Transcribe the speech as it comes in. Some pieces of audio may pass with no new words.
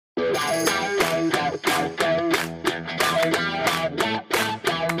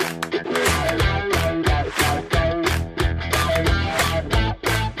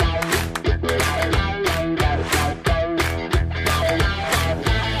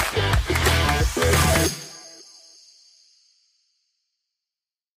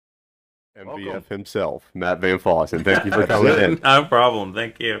MVF himself, Matt Vanfossen. Thank you for coming in. No problem.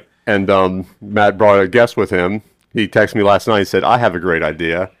 Thank you. And Matt brought a guest with him. He texted me last night and said, I have a great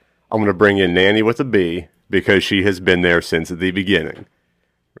idea. I'm going to bring in Nanny with a B because she has been there since the beginning.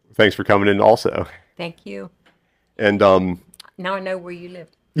 Thanks for coming in also. Thank you. And now I know where you live.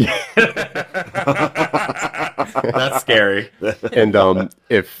 That's scary. And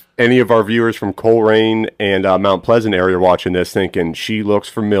if any of our viewers from Coleraine and Mount Pleasant area are watching this thinking she looks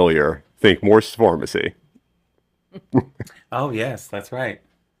familiar, think Morse Pharmacy. Oh, yes, that's right.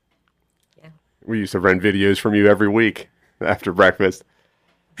 Yeah. We used to rent videos from you every week after breakfast.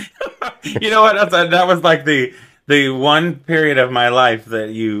 You know what? That was like the one period of my life that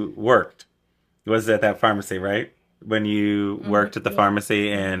you worked was at that pharmacy, right? When you worked at the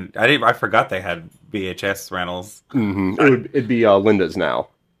pharmacy, and I forgot they had VHS rentals. Mm-hmm. It'd be Linda's now.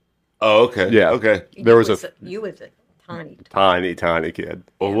 Oh, okay. Yeah. Okay. You was a tiny kid.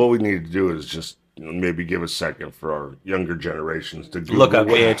 Well, what we need to do is just maybe give a second for our younger generations to look up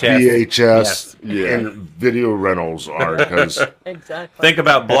VHS. VHS yes. and video rentals are, because exactly. Think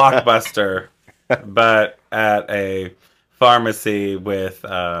about Blockbuster, but at a pharmacy with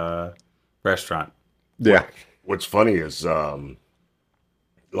a restaurant. Yeah. What's funny is,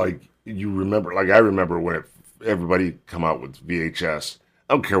 like, you remember, like I remember when everybody come out with VHS.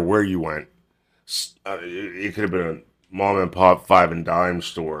 I don't care where you went. It could have been a mom and pop 5 and dime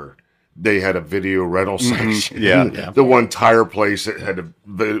store. They had a video rental section. Yeah. The one tire place that had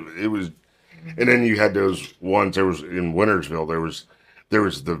it was, and then you had those ones. There was in Wintersville. There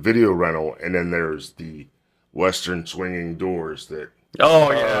was the video rental, and then there's the Western swinging doors that.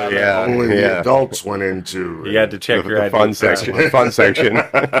 Oh yeah, only the adults went into. You had to check your the fun section. Fun section.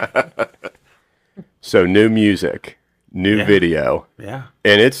 So new music, new video. Yeah,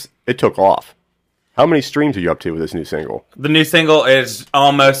 and it took off. How many streams are you up to with this new single? The new single is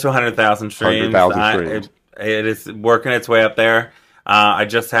almost 100,000 streams. 100,000 streams. It is working its way up there. I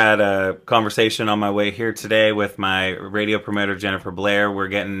just had a conversation on my way here today with my radio promoter, Jennifer Blair. We're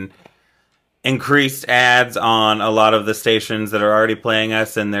getting increased ads on a lot of the stations that are already playing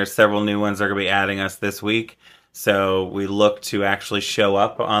us, and there's several new ones that are going to be adding us this week. So we look to actually show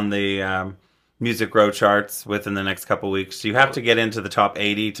up on the Music Row charts within the next couple weeks. You have to get into the top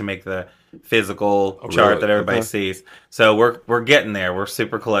 80 to make the physical chart that everybody sees. So we're getting there. We're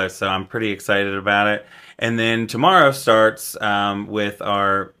super close. So I'm pretty excited about it. And then tomorrow starts with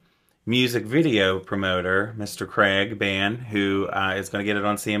our music video promoter, Mr. Craig Ban, who is going to get it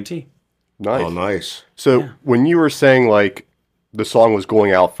on CMT. Nice. Oh, nice. So when you were saying like the song was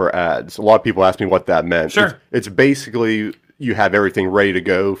going out for ads, a lot of people asked me what that meant. Sure. It's basically you have everything ready to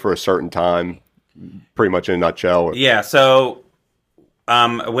go for a certain time, pretty much in a nutshell. Yeah. So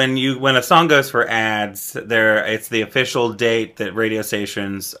when a song goes for ads, it's the official date that radio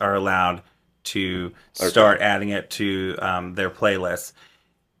stations are allowed to start adding it to their playlists.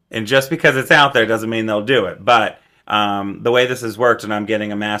 And just because it's out there doesn't mean they'll do it. But the way this has worked, and I'm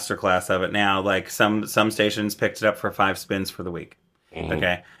getting a masterclass of it now, like some stations picked it up for 5 spins for the week. Mm-hmm.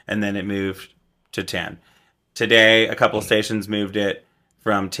 Okay. And then it moved to 10. Today, a couple of stations moved it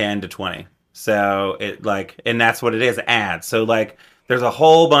from 10 to 20. So and that's what it is, ads. So like there's a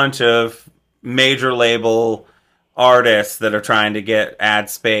whole bunch of major label artists that are trying to get ad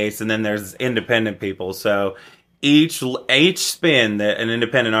space, and then there's independent people. So each spin that an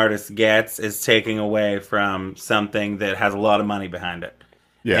independent artist gets is taking away from something that has a lot of money behind it.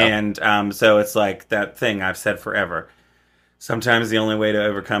 Yeah. And so it's like that thing I've said forever. Sometimes the only way to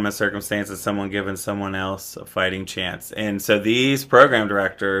overcome a circumstance is someone giving someone else a fighting chance. And so these program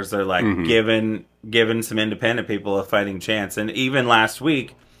directors are like giving some independent people a fighting chance. And even last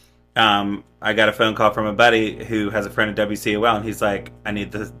week, I got a phone call from a buddy who has a friend at WCOL, and he's like, I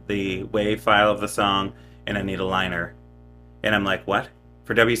need the WAV file of the song, and I need a liner. And I'm like, what?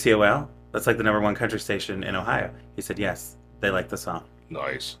 For WCOL? That's like the #1 country station in Ohio. He said, yes, they like the song.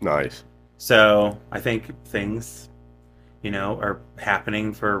 Nice. So I think things, are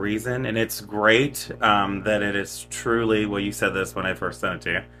happening for a reason, and it's great that it is truly, well, you said this when I first sent it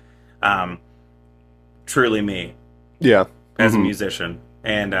to you, truly me. Yeah. As a musician.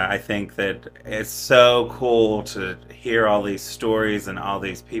 And I think that it's so cool to hear all these stories and all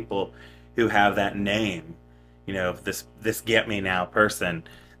these people who have that name, this Get Me Now person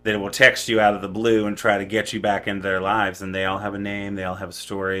that will text you out of the blue and try to get you back into their lives, and they all have a name, they all have a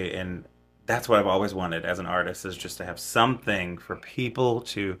story, and that's what I've always wanted as an artist, is just to have something for people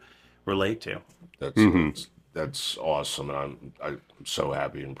to relate to. That's awesome, and I'm so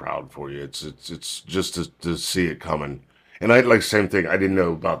happy and proud for you. It's just to see it coming, and I like same thing. I didn't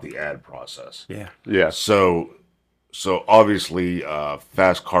know about the ad process. Yeah. Yeah. So obviously,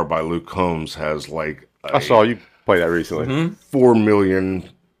 Fast Car by Luke Combs has like I saw you play that recently. 4 million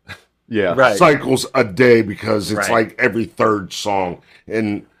Yeah. Right. cycles a day because it's Right. like every third song.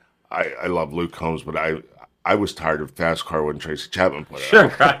 And I love Luke Combs, but I was tired of Fast Car when Tracy Chapman played it.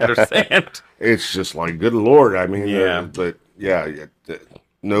 Sure, I understand. It's just like, good Lord. I mean, Yeah. but yeah,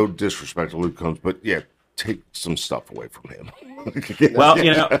 no disrespect to Luke Combs, but yeah, take some stuff away from him. Well,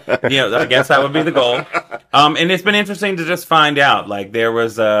 I guess that would be the goal. And it's been interesting to just find out. Like, there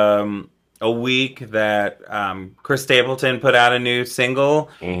was a week that Chris Stapleton put out a new single,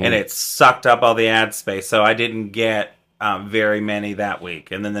 and it sucked up all the ad space. So I didn't get very many that week.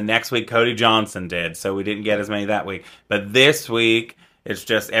 And then the next week, Cody Johnson did. So we didn't get as many that week. But this week, it's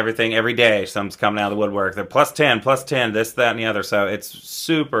just everything, every day, something's coming out of the woodwork. They're plus 10, this, that, and the other. So it's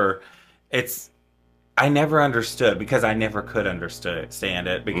super. I never understood, because I never could understand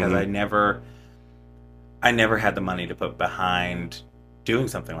it, because I never had the money to put behind doing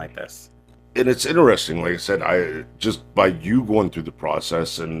something like this. And it's interesting, like I said, I just by you going through the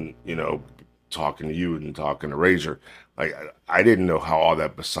process and talking to you and talking to Razor, like I didn't know how all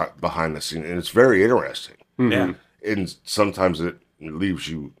that behind the scene, and it's very interesting. Yeah, And sometimes it leaves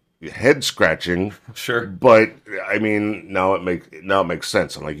you head scratching. sure. But I mean, now it makes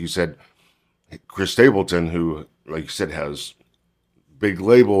sense. And like you said, Chris Stapleton, who, like you said, has big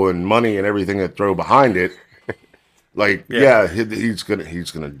label and money and everything that throw behind it. Like, he's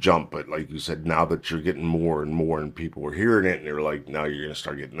gonna jump. But like you said, now that you're getting more and more, and people are hearing it, and they're like, now you're gonna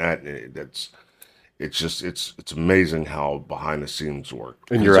start getting that. And it's amazing how behind the scenes work.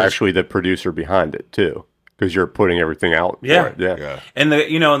 And you're actually the producer behind it too, because you're putting everything out. Yeah. For it. Yeah. Yeah. And the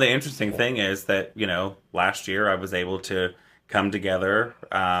interesting thing is that, last year I was able to come together,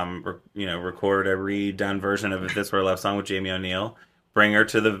 record a redone version of If This Were a Love Song with Jamie O'Neill, bring her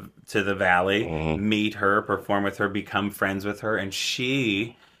to the Valley, meet her, perform with her, become friends with her, and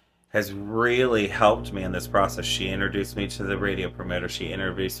she has really helped me in this process. She introduced me to the radio promoter. She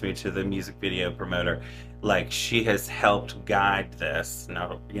introduced me to the music video promoter. Like, she has helped guide this,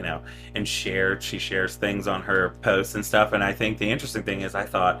 and she shares things on her posts and stuff. And I think the interesting thing is, I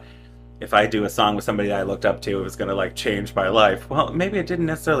thought, if I do a song with somebody that I looked up to, it was going to like change my life. Well, maybe it didn't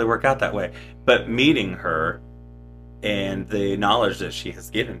necessarily work out that way, but meeting her and the knowledge that she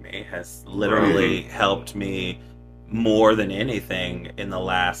has given me has literally helped me more than anything in the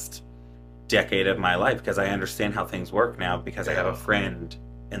last decade of my life, because I understand how things work now, because I have a friend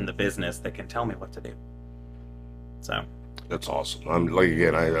in the business that can tell me what to do. So That's awesome.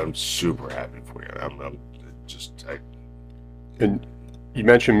 I'm super happy for you. And you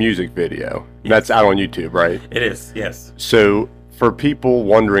mentioned music video. That's out on YouTube, right? it is, yes. So for people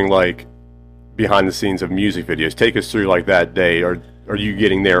wondering, like, behind the scenes of music videos, take us through like that day. Are you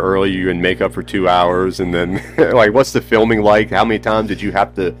getting there early? You in makeup for 2 hours, and then like, what's the filming like? How many times did you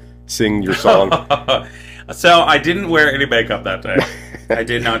have to sing your song? So I didn't wear any makeup that day. I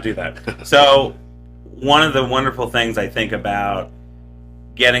did not do that. So one of the wonderful things I think about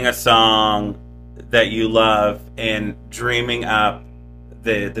getting a song that you love and dreaming up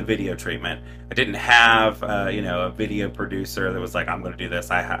the video treatment. I didn't have a video producer that was like, I'm going to do this.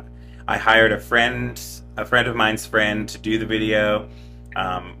 I hired a friend of mine's friend to do the video.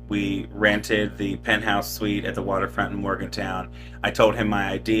 We rented the penthouse suite at the waterfront in Morgantown. I told him my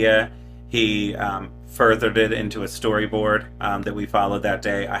idea. He furthered it into a storyboard that we followed that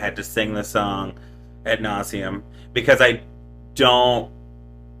day. I had to sing the song ad nauseum, because I don't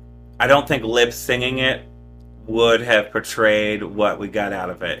think lip singing it would have portrayed what we got out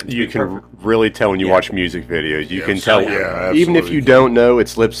of it. You can really tell when you watch music videos. You can Yes. tell, Yeah, even if absolutely. you don't know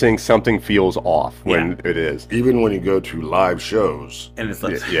it's lip sync, something feels off when it is. Even when you go to live shows, And it's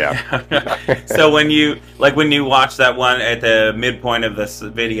lip Yeah. So when you watch that one at the midpoint of this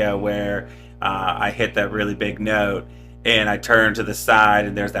video where I hit that really big note, and I turn to the side,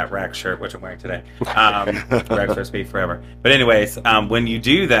 and there's that rack shirt, which I'm wearing today. Rack shirt speed forever. But anyways, when you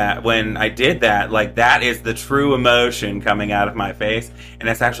do that, when I did that, like, that is the true emotion coming out of my face. And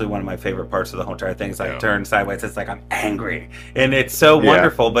that's actually one of my favorite parts of the whole entire thing. Is I turn sideways, it's like I'm angry. And it's so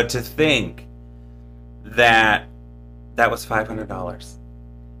wonderful. But to think that was $500.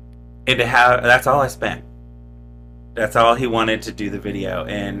 And to have, that's all I spent. That's all he wanted to do the video.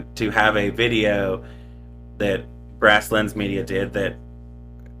 And to have a video that Brass Lens Media did that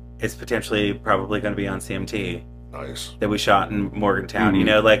is potentially probably going to be on CMT Nice. that we shot in Morgantown. Mhm. You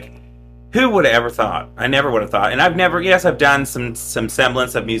know, like, who would have ever thought? I never would have thought. And I've never, yes, I've done some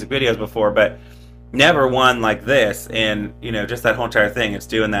semblance of music videos before, but never one like this. And, you know, just that whole entire thing, it's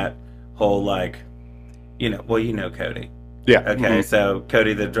doing that whole, like, you know, well, you know Cody. Yeah. Okay, Mhm. so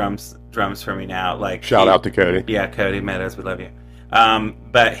Cody that drums for me now. Like, Shout out to Cody. Yeah, Cody Meadows, we love you.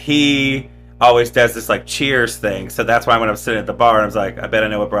 But he always does this like cheers thing. So that's why when I was sitting at the bar, I was like, I bet I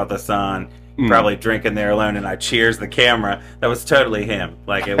know what brought this on. Mm. Probably drinking there alone, and I cheers the camera. That was totally him.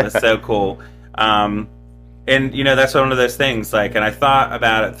 Like, it was so cool. And you know, that's one of those things. Like, and I thought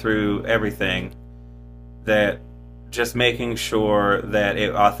about it through everything, that just making sure that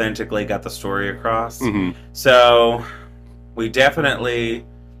it authentically got the story across. Mhm. So we definitely,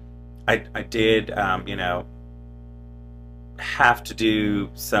 I did, you know, have to do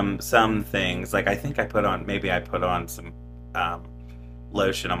some things. Like, I think I put on some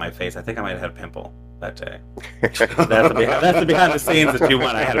lotion on my face. I think I might have had a pimple that day. That's the behind the scenes that you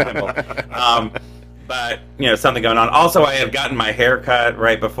want. I had a pimple. But, you know, something going on. Also, I had gotten my hair cut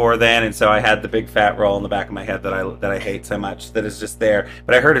right before then, and so I had the big fat roll in the back of my head that I hate so much, that is just there.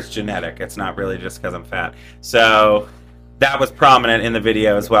 But I heard it's genetic. It's not really just because I'm fat. So that was prominent in the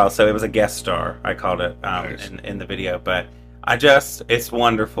video as well. So it was a guest star, I called it, Nice. in the video. But it's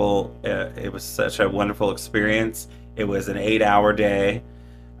wonderful. It was such a wonderful experience. It was an 8-hour day.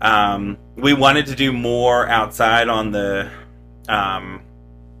 We wanted to do more outside on the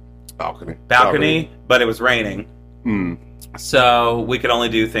balcony, but it was raining. Mm. So we could only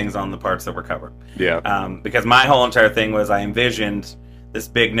do things on the parts that were covered. Yeah. Because my whole entire thing was, I envisioned this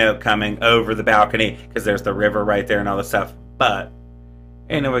big note coming over the balcony, because there's the river right there and all this stuff. But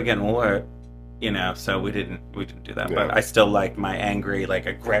ain't no way getting wet, you know. So we didn't do that. Yeah. But I still liked my angry, like,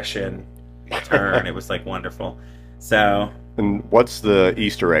 aggression turn. It was like wonderful. So And what's the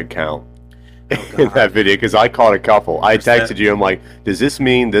Easter egg count Oh, in God. that video? Because I caught a couple. I Percent. texted you. I'm like, does this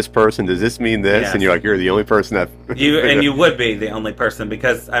mean this person? Does this mean this? Yes. And you're like, you're the only person that you would be the only person,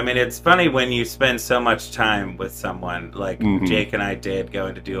 because I mean, it's funny when you spend so much time with someone, like Mhm. Jake and I did,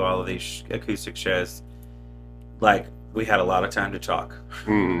 going to do all of these acoustic shows. Like, we had a lot of time to talk.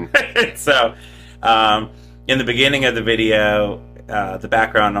 Mm. So in the beginning of the video, the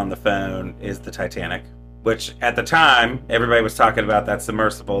background on the phone is the Titanic, which at the time everybody was talking about that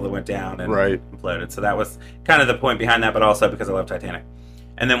submersible that went down and Right. imploded. So that was kind of the point behind that, but also because I love Titanic.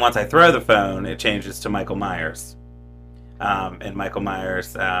 And then once I throw the phone, it changes to Michael Myers. And Michael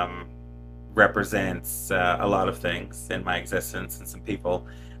Myers represents a lot of things in my existence, and some people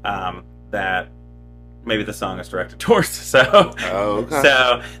that maybe the song is directed towards. So, Oh, okay.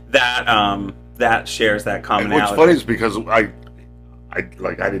 so that shares that And commonality. what's funny is because I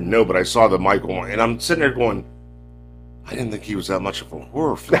didn't know, but I saw the Michael one, and I'm sitting there going, I didn't think he was that much of a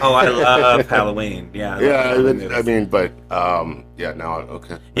horror fan. Oh, I love Halloween. Yeah. I love Yeah, Halloween movies. I mean, but yeah, now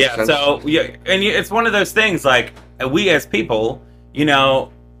okay. Makes Yeah, sense. so it's one of those things. Like, we as people, you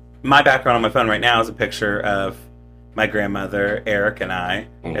know, my background on my phone right now is a picture of my grandmother, Eric, and I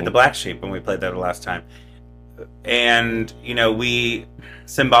at the Black Sheep when we played there the last time. And you know, we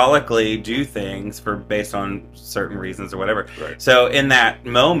symbolically do things based on certain reasons or whatever. Right. So in that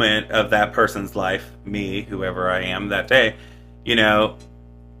moment of that person's life, me, whoever I am that day, you know,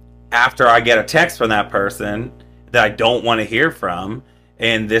 after I get a text from that person that I don't want to hear from,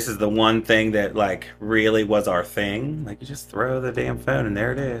 and this is the one thing that, like, really was our thing, like, you just throw the damn phone and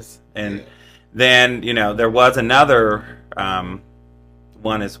there it is. And Yeah. then, you know, there was another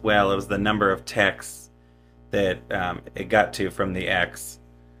one as well. It was the number of texts that it got to from the ex.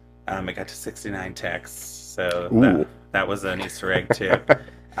 It got to 69 texts. So Ooh. that was an Easter egg too.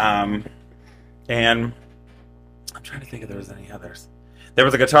 And I'm trying to think if there was any others. There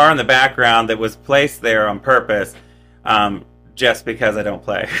was a guitar in the background that was placed there on purpose, just because I don't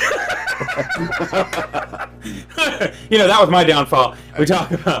play. You know, that was my downfall. We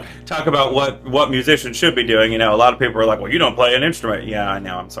talk about what musicians should be doing. You know, a lot of people are like, "Well, you don't play an instrument." Yeah, I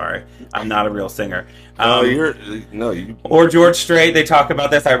know. I'm sorry. I'm not a real singer. You Or George Strait. They talk about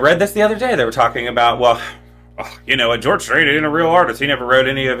this. I read this the other day. They were talking about, well, you know, George Strait isn't a real artist. He never wrote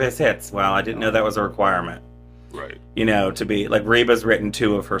any of his hits. Well, I didn't know that was a requirement. right. You know, to be like, Reba's written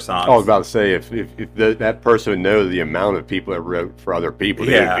 2 of her songs. I was about to say, if that person would know the amount of people that wrote for other people,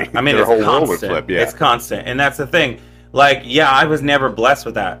 Yeah, I mean, their it's whole world would constant. flip. Yeah. It's constant, and that's the thing. Like, yeah, I was never blessed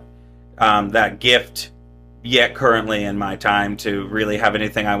with that gift yet currently in my time to really have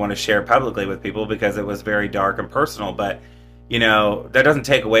anything I want to share publicly with people, because it was very dark and personal. But, you know, that doesn't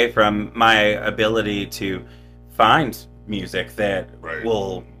take away from my ability to find music that Right.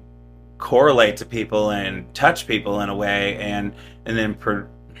 will correlate to people and touch people in a way, and then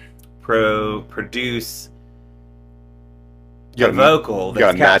produce You a vocal You that's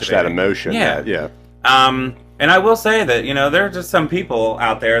gotta match that captivating. emotion. Yeah. Yeah. And I will say that, there are just some people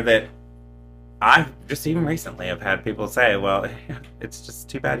out there that I've just even recently have had people say, well, it's just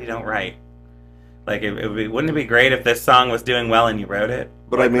too bad you don't write. Like, wouldn't it be great if this song was doing well and you wrote it?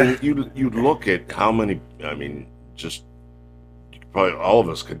 But like I mean, you look at how many. I mean, just probably all of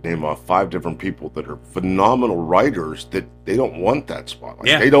us could name off 5 different people that are phenomenal writers that they don't want that spotlight.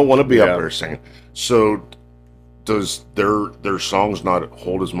 Yeah. They don't want to be Yeah. up there singing. So does their songs not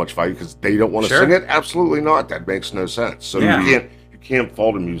hold as much value because they don't want to Sure. sing it? Absolutely not. That makes no sense. So Yeah. you can't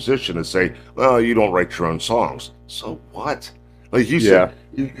fault a musician and say, well, you don't write your own songs. So what? Like you said,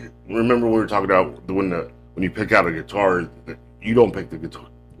 you remember we were talking about when you pick out a guitar, you don't pick the guitar.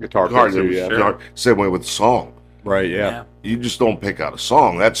 Guitar Guitar, too, yeah. Sure. Same way with song. Right, yeah. You just don't pick out a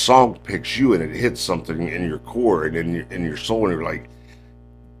song. That song picks you, and it hits something in your core and in your soul, and you're like,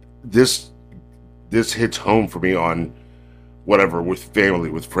 this hits home for me on whatever, with family,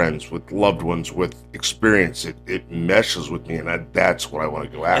 with friends, with loved ones, with experience. It meshes with me, and that's what I want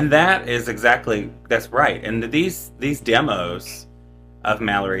to go after. And that's right. And these demos of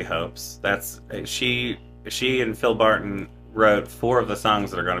Mallory Hopes, she and Phil Barton wrote 4 of the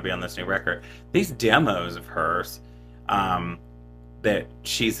songs that are going to be on this new record. These demos of hers that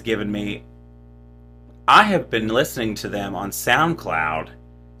she's given me, I have been listening to them on SoundCloud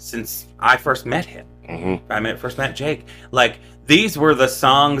since I first met him. Mm-hmm. I first met Jake. Like, these were the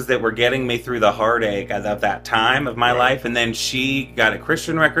songs that were getting me through the heartache of that time of my life. And then she got a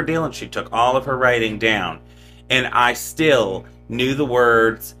Christian record deal and she took all of her writing down. And I still knew the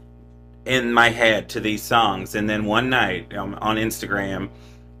words in my head to these songs. And then one night on Instagram,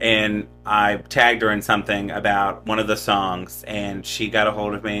 and I tagged her in something about one of the songs, and she got a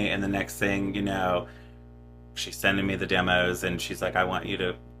hold of me, and the next thing you know, she's sending me the demos, and she's like, I want you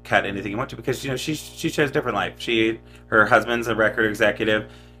to cut anything you want to, because she chose a different life. Her husband's a record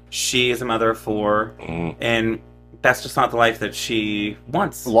executive, she is a mother of 4, and that's just not the life that she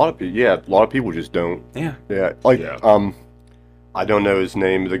wants. A lot of people just don't. Yeah. I don't know his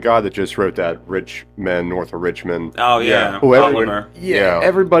name. The guy that just wrote that Rich Men North of Richmond. Oh yeah, Whoever. Yeah.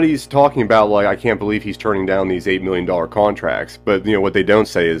 Everybody's talking about, like, I can't believe he's turning down these $8 million contracts. But what they don't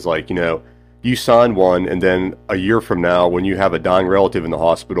say is, like, you signed one, and then a year from now, when you have a dying relative in the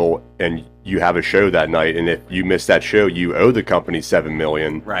hospital and you have a show that night, and if you miss that show, you owe the company $7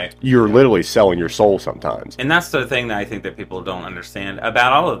 million. Right. You're literally selling your soul sometimes. And that's the thing that I think that people don't understand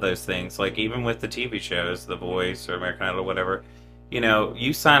about all of those things. Like, even with the TV shows, The Voice or American Idol or whatever,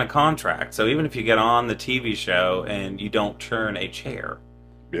 you sign a contract. So even if you get on the TV show and you don't turn a chair,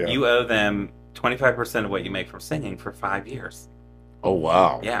 you owe them 25% of what you make from singing for 5 years. Oh,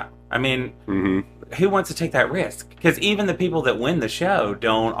 wow. Yeah. I mean, who wants to take that risk? Because even the people that win the show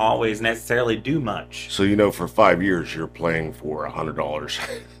don't always necessarily do much. So, for 5 years, you're playing for $100.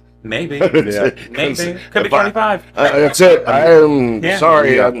 Maybe. Yeah. Maybe. Could be 25. That's it. I am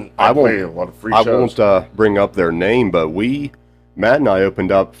sorry. Yeah. I play a lot of free I shows. won't bring up their name, but Matt and I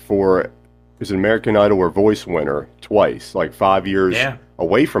opened up for an American Idol or Voice winner twice, like 5 years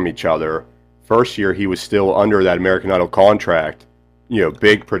away from each other. First year, he was still under that American Idol contract,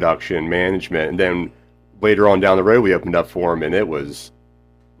 big production, management. And then later on down the road, we opened up for him, and it was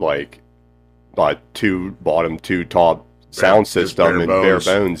like 2 bottom, 2 top sound system and bare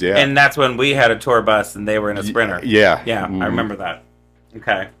bones. Yeah. And that's when we had a tour bus and they were in a Sprinter. Yeah. Yeah, I remember that.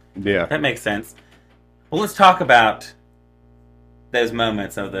 Okay. Yeah. That makes sense. Well, let's talk about those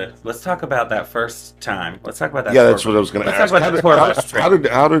moments let's talk about that first time. Let's talk about that. Yeah, that's what I was going to ask. Let's talk about the tour bus trip.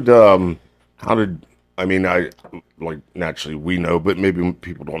 How did I mean, naturally we know, but maybe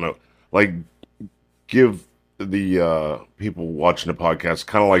people don't know. Like, give the people watching the podcast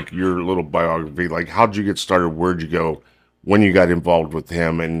kind of like your little biography. Like, how'd you get started? Where'd you go when you got involved with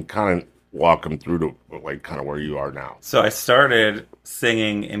him, and kind of walk them through to kind of where you are now. So I started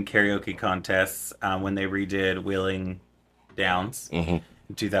singing in karaoke contests when they redid Wheeling Downs in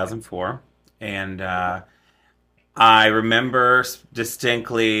 2004, and I remember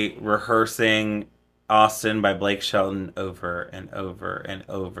distinctly rehearsing Austin by Blake Shelton over and over and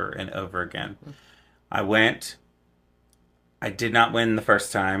over and over again. I went. I did not win the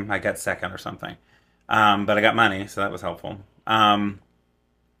first time. I got second or something. But I got money, so that was helpful. And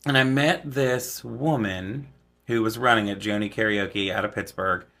I met this woman who was running it, Joni Karaoke, out of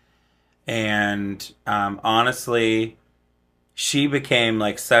Pittsburgh. And honestly, she became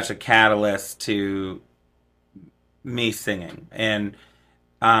like such a catalyst to me singing. And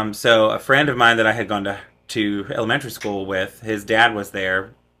so a friend of mine that I had gone to elementary school with, his dad was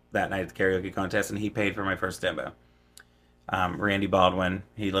there that night at the karaoke contest, and he paid for my first demo. Randy Baldwin.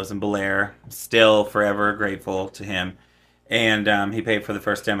 He lives in Bel Air. Still forever grateful to him. And he paid for the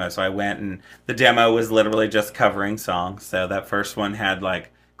first demo. So I went, and the demo was literally just covering songs. So that first one had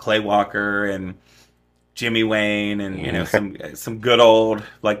like Clay Walker and Jimmy Wayne and, you know, some good old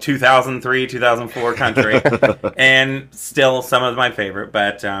like 2003, 2004 country. And still some of my favorite.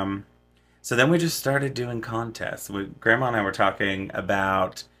 But so then we just started doing contests. Grandma and I were talking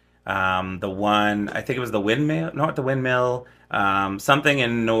about the one, I think it was the Windmill, not the Windmill, something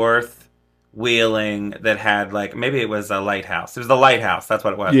in North Wheeling that had like, maybe it was a lighthouse. It was the lighthouse. That's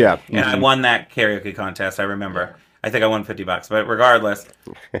what it was. Yeah. And I won that karaoke contest. I remember. I think I won $50, but regardless,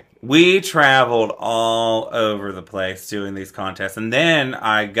 we traveled all over the place doing these contests. And then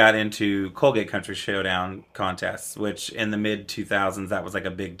I got into Colgate Country Showdown contests, which in the mid 2000s, that was like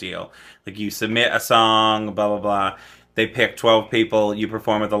a big deal. Like you submit a song, blah, blah, blah. They pick 12 people. You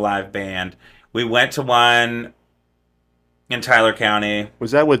perform with a live band. We went to one in Tyler County.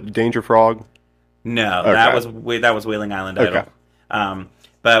 Was that with Danger Frog? No, Okay. that was Wheeling Island Idol. Okay.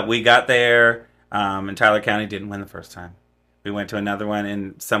 But we got there in Tyler County, didn't win the first time. We went to another one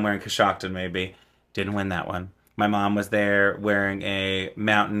in somewhere in Coshocton, maybe, didn't win that one. My mom was there wearing a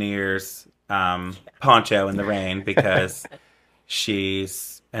Mountaineers poncho in the rain because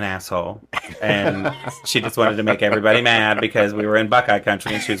she's an asshole, and she just wanted to make everybody mad because we were in Buckeye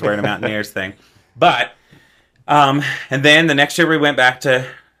Country and she was wearing a Mountaineers thing. But and then the next year we went back to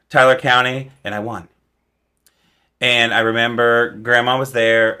Tyler County and I won. And I remember Grandma was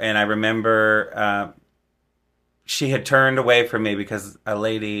there, and I remember she had turned away from me because a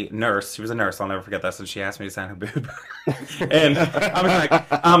lady nurse, she was a nurse, I'll never forget this, and she asked me to sign her boob. And I was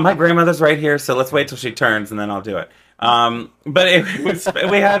like, my grandmother's right here, so let's wait till she turns and then I'll do it. But it was,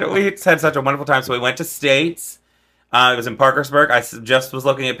 we had such a wonderful time. So we went to States. It was in Parkersburg. I just was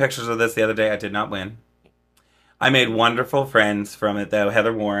looking at pictures of this the other day. I did not win. I made wonderful friends from it, though.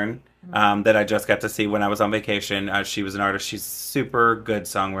 Heather Warren, that I just got to see when I was on vacation. She was an artist. She's a super good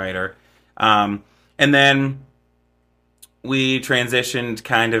songwriter. And then we transitioned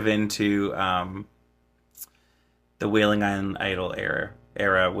kind of into the Wheeling Island Idol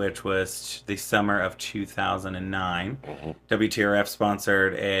era, which was the summer of 2009. WTRF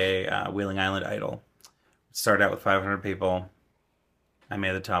sponsored a Wheeling Island Idol. Started out with 500 people. I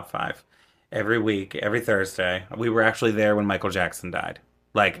made the top 5. Every week, every Thursday. We were actually there when Michael Jackson died.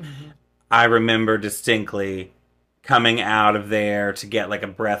 Like, I remember distinctly coming out of there to get like a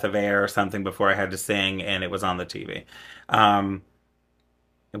breath of air or something before I had to sing, and it was on the TV.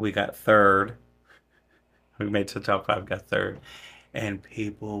 We got third. We made to the top 5, got third. And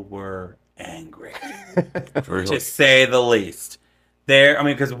people were angry, to say the least.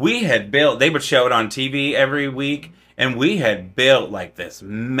 Because we had built, they would show it on TV every week, and we had built like this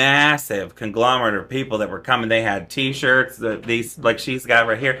massive conglomerate of people that were coming. They had T-shirts, these like she's got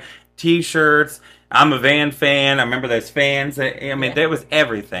right here, T-shirts. I'm a Van fan. I remember those fans. I mean, there was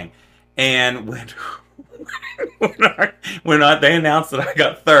everything. And when they announced that I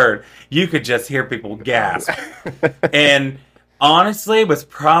got third, you could just hear people gasp. And honestly, was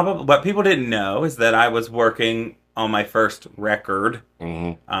probably what people didn't know is that I was working on my first record,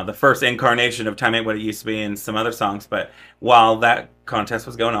 the first incarnation of Time Ain't What It Used to Be and some other songs. But while that contest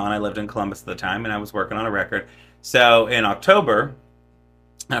was going on, I lived in Columbus at the time, and I was working on a record. So in October,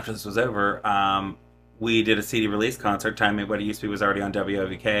 after this was over, we did a CD release concert. Time Ain't What It Used to Be was already on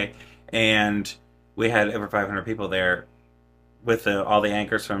WOVK, and we had over 500 people there with all the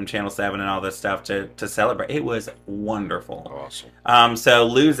anchors from Channel 7 and all this stuff to celebrate. It was wonderful. Awesome. So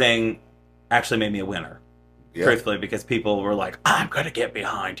losing actually made me a winner. Yeah. Truthfully, because people were like, I'm going to get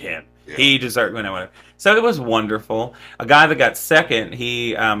behind him. Yeah. He deserved, whatever. So it was wonderful. A guy that got second,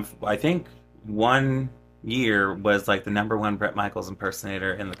 he, I think, 1 year was like the #1 Bret Michaels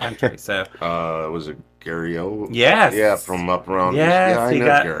impersonator in the country. So was it Gary O? Yes. Yeah, from up around. Yes, yeah, I he know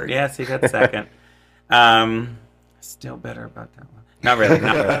got. Gary. Yes, he got second. Still bitter about that one. Not really.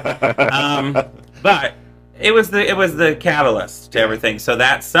 But it was the catalyst to everything. So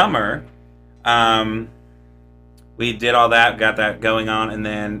that summer, we did all that, got that going on, and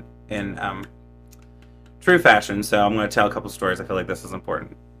then in true fashion. So I'm going to tell a couple stories. I feel like this is an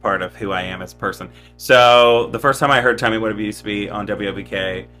important part of who I am as a person. So the first time I heard Tell Me What It Used to Be on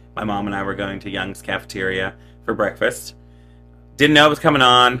WOVK, my mom and I were going to Young's Cafeteria for breakfast. Didn't know it was coming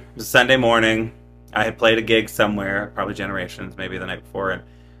on. It was Sunday morning. I had played a gig somewhere, probably Generations, maybe the night before, and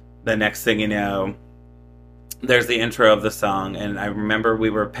the next thing you know, there's the intro of the song, and I remember we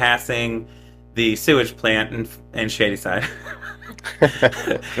were passing the sewage plant in Shadyside.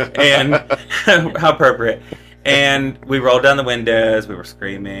 And how appropriate. And we rolled down the windows, we were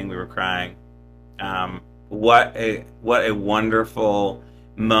screaming, we were crying. what a wonderful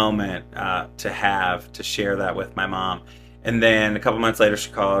moment to share that with my mom. And then a couple months later,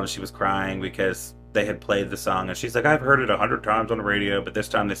 she called and she was crying because they had played the song, and she's like, "I've heard it 100 times on the radio, but this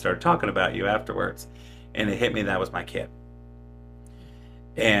time they started talking about you afterwards," and it hit me that was my kid.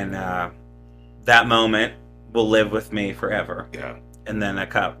 And that moment will live with me forever. Yeah. And then a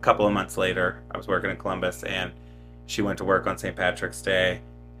couple of months later, I was working in Columbus, and she went to work on St. Patrick's Day,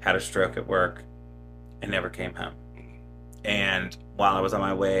 had a stroke at work, and never came home. And while I was on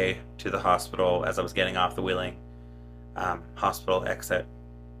my way to the hospital, as I was getting off the Wheeling hospital exit,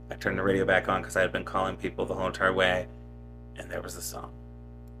 I turned the radio back on because I had been calling people the whole entire way, and there was the song.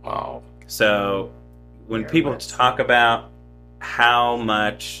 Wow. So when people talk about how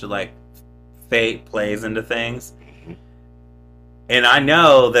much like fate plays into things, and I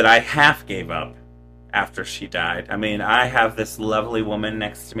know that I half gave up after she died. I mean, I have this lovely woman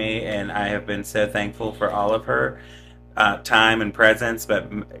next to me, and I have been so thankful for all of her time and presence. But,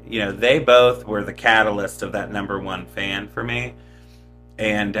 you know, they both were the catalyst of that #1 fan for me.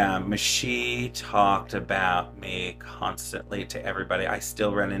 And she talked about me constantly to everybody. I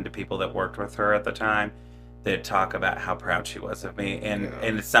still run into people that worked with her at the time that talk about how proud she was of me.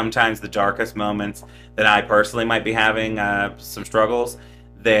 And sometimes the darkest moments that I personally might be having some struggles,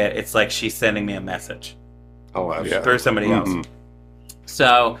 that it's like she's sending me a message. Oh, absolutely. Through somebody else.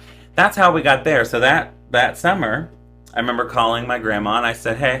 So that's how we got there. So that summer, I remember calling my grandma and I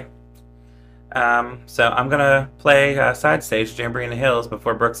said, "Hey, so I'm going to play side stage Jamboree in the Hills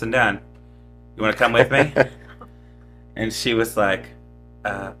before Brooks and Dunn. You want to come with me?" And she was like,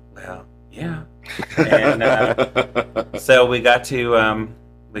 "Well, yeah." And so we got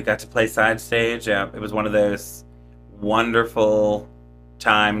to play side stage. It was one of those wonderful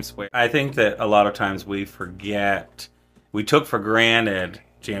times where I think that a lot of times we took for granted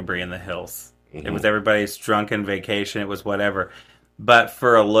Jamboree in the Hills. It was everybody's drunken vacation. It was whatever. But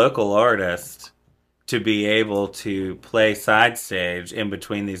for a local artist to be able to play side stage in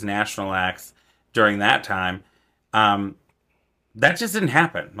between these national acts during that time, that just didn't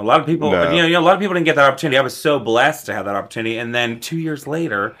happen. A lot of people, a lot of people didn't get that opportunity. I was so blessed to have that opportunity. And then 2 years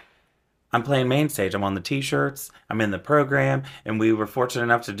later, I'm playing main stage. I'm on the T-shirts. I'm in the program, and we were fortunate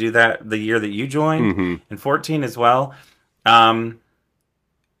enough to do that the year that you joined in 14 as well.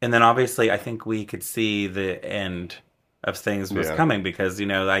 And then obviously, I think we could see the end of things was coming because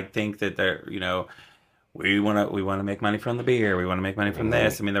I think that we want to make money from the beer. We want to make money from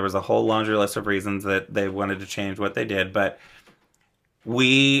this. I mean, there was a whole laundry list of reasons that they wanted to change what they did, but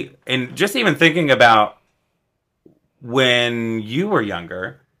and just even thinking about when you were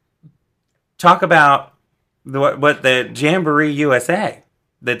younger. Talk about what the Jamboree USA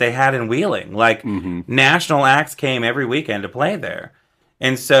that they had in Wheeling. Like, national acts came every weekend to play there.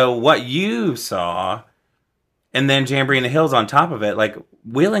 And so what you saw, and then Jamboree in the Hills on top of it, like,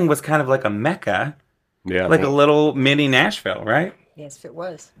 Wheeling was kind of like a mecca. Yeah. Like a little mini Nashville, right? Yes, it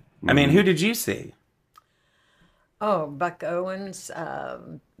was. I mean, who did you see? Oh, Buck Owens,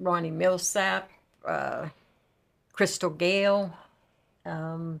 Ronnie Millsap, Crystal Gale,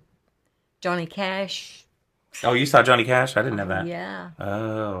 Johnny Cash. Oh, you saw Johnny Cash? I didn't know that. Yeah.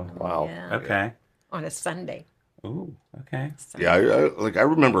 Oh, wow. Yeah. Okay. On a Sunday. Ooh, okay. Sunday. Yeah, I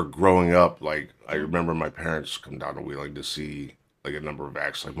remember growing up, I remember my parents come down to Wheeling to see, a number of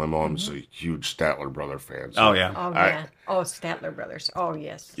acts. Like, my mom's a huge Statler Brother fan. So oh, yeah. Oh, yeah. Statler Brothers. Oh,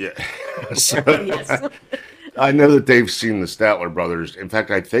 yes. Yeah. So, Yes. I know that they've seen the Statler Brothers. In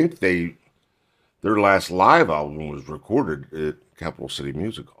fact, I think their last live album was recorded at Capital City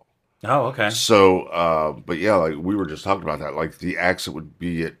Music Hall. Oh, okay. So, but yeah, we were just talking about that. Like, the acts that would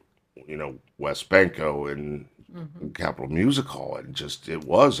be at, West Banco and Capital Music Hall, and it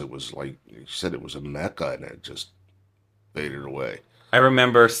was like you said, it was a mecca, and it just faded away. I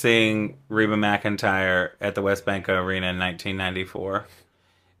remember seeing Reba McEntire at the West Banco Arena in 1994,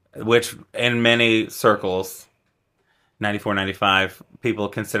 which in many circles, 94, 95, people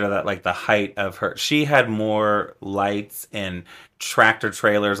consider that like the height of her. She had more lights and tractor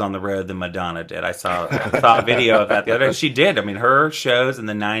trailers on the road than Madonna did. I saw a video of that the other day. She did. I mean, her shows in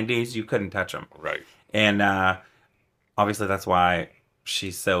the 90s, you couldn't touch them. Right. And obviously that's why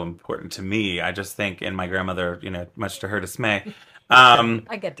she's so important to me. I just think, and my grandmother, much to her dismay.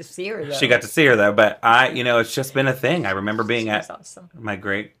 I got to see her, though. She got to see her, though. But it's just been a thing. I remember being at awesome. My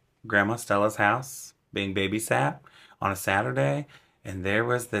great-grandma Stella's house, being babysat on a Saturday, and there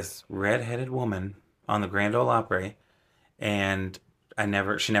was this red-headed woman on the Grand Ole Opry, and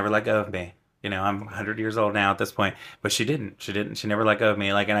she never let go of me. I'm 100 years old now at this point, but she didn't. She never let go of me.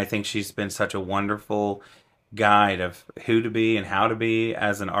 And I think she's been such a wonderful guide of who to be and how to be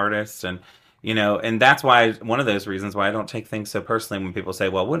as an artist. And You know, and that's why one of those reasons why I don't take things so personally when people say,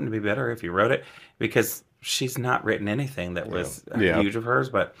 well, wouldn't it be better if you wrote it? Because she's not written anything that was huge of hers,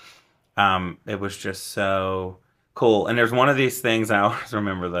 but it was just so cool. And there's one of these things, I always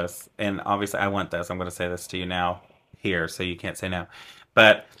remember this, and obviously I want this. I'm going to say this to you now here, so you can't say no.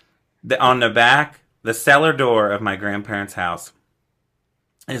 But on the back, the cellar door of my grandparents' house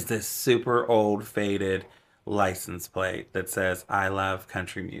is this super old, faded license plate that says, I love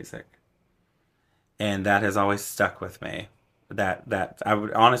country music. And that has always stuck with me. That I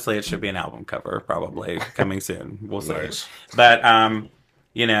would honestly, it should be an album cover, probably coming soon. We'll see. Nice. But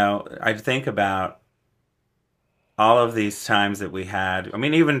you know, I think about all of these times that we had. I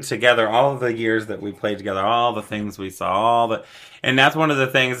mean, even together, all of the years that we played together, all the things we saw, and that's one of the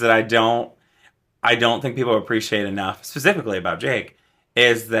things that I don't think people appreciate enough, specifically about Jake,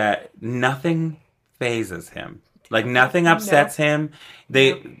 is that nothing phases him. Like nothing upsets him.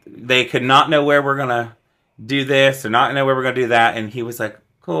 They could not know where we're gonna do this or not know where we're gonna do that, and he was like,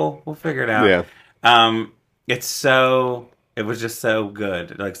 "Cool, we'll figure it out." Yeah. It was just so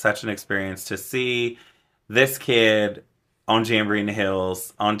good, like such an experience to see this kid on Jamboree in the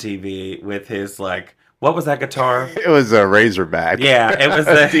Hills on TV with his like, what was that guitar? It was a Razorback. Yeah, it was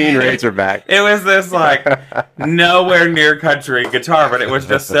a Dean Razorback. It was this like nowhere near country guitar, but it was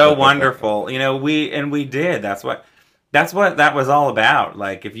just so wonderful. You know, we did. That's what that was all about.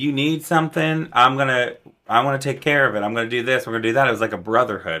 Like, if you need something, I want to take care of it. I'm gonna do this. We're gonna do that. It was like a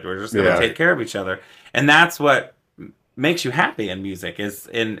brotherhood. We're just gonna take care of each other, and that's what makes you happy in music is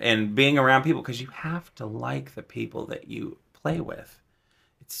in being around people, because you have to like the people that you play with.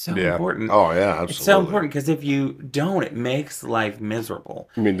 It's so important. Oh yeah, absolutely. It's so important because if you don't, it makes life miserable.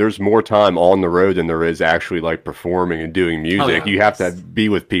 I mean, there's more time on the road than there is actually like performing and doing music. Oh, yeah. You have to be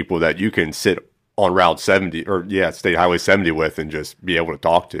with people that you can sit on Route 70 or State Highway 70 with and just be able to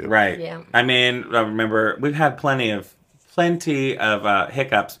talk to. Right. Yeah. I mean, I remember we've had plenty of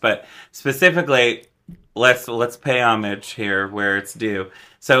hiccups, but specifically, let's pay homage here where it's due.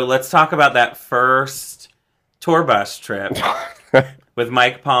 So let's talk about that first tour bus trip with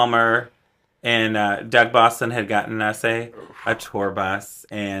Mike Palmer and Doug Boston had gotten us a tour bus,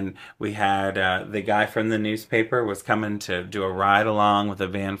 and we had the guy from the newspaper was coming to do a ride along with the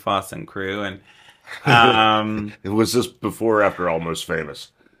Vanfossen crew, and it was just before or after Almost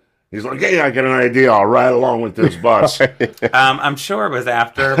Famous. He's like, hey, I got an idea. I'll ride along with this bus. I'm sure it was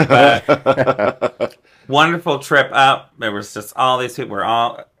after, but wonderful trip up. There was just all these people.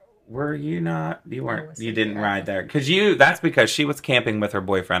 Were you not? You weren't. You didn't ride there that's because she was camping with her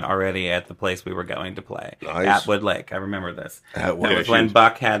boyfriend already at the place we were going to play at Wood Lake. I remember this. That was when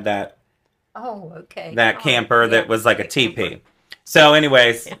Buck had that. Oh, okay. That camper that was like a teepee. So,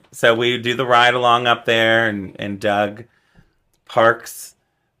 anyways, so we do the ride along up there, and Doug parks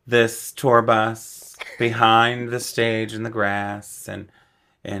this tour bus behind the stage in the grass,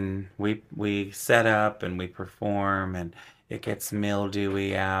 and we set up and we perform, and it gets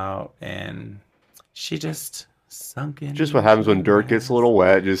mildewy out, and she just sunk in. Just what happens when dirt gets a little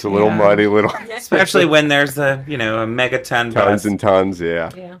wet, just a little muddy, especially when there's a megaton tons bus. and tons, yeah.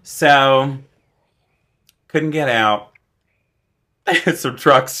 So couldn't get out. Some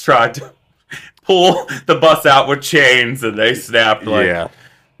trucks tried to pull the bus out with chains, and they snapped like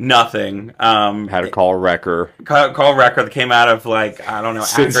nothing. Had to call a wrecker. Call wrecker that came out of like, I don't know,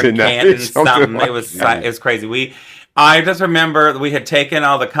 Akron, Canton, something. It was crazy. I just remember we had taken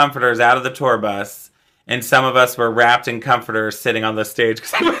all the comforters out of the tour bus, and some of us were wrapped in comforters sitting on the stage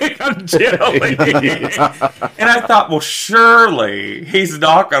because we got chilly. And I thought, well, surely he's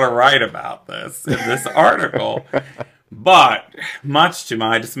not going to write about this in this article. But, much to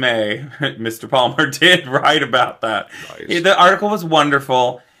my dismay, Mr. Palmer did write about that. Nice. The article was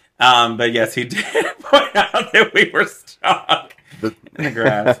wonderful, but yes, he did point out that we were stuck in the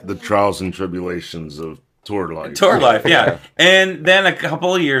grass. The trials and tribulations of tour life. Tour life, yeah. And then a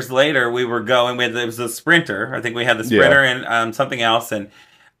couple of years later, we were going with, it was a Sprinter. I think we had the Sprinter and something else, and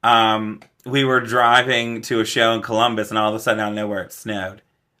we were driving to a show in Columbus, and all of a sudden, out of nowhere, it snowed.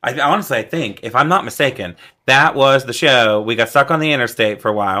 I think, if I'm not mistaken, that was the show. We got stuck on the interstate for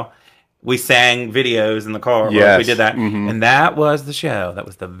a while. We sang videos in the car. Yes. We did that. Mm-hmm. And that was the show. That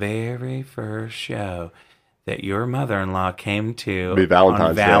was the very first show that your mother-in-law came to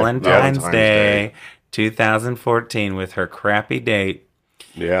on Valentine's Day 2014 with her crappy date.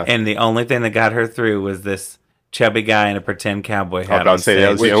 Yeah. And the only thing that got her through was this chubby guy in a pretend cowboy hat. I was say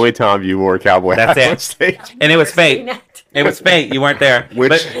that was the only time you wore a cowboy hat on stage. And it was fate. It was fate. You weren't there.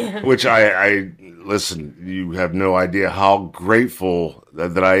 Which I listen, you have no idea how grateful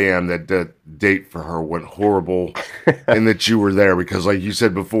that I am that the date for her went horrible and that you were there, because like you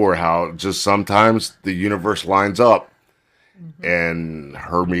said before, how just sometimes the universe lines up and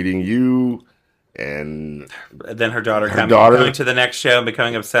her meeting you and then her daughter coming to the next show and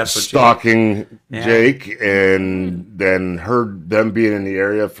becoming obsessed with stalking Jake, and then them being in the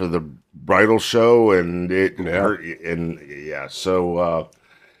area for the bridal show so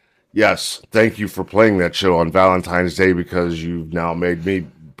yes, thank you for playing that show on Valentine's Day, because you've now made me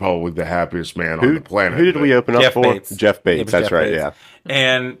probably the happiest man on the planet. Who did we open up for? Bates. Jeff Bates. That's Jeff right. Bates. Yeah.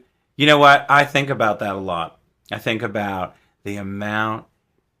 And you know what? I think about that a lot. I think about the amount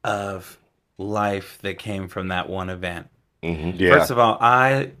of life that came from that one event. Mm-hmm. Yeah. First of all,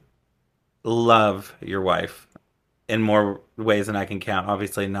 I love your wife in more ways than I can count.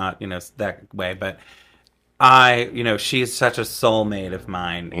 Obviously not, that way, but she's such a soulmate of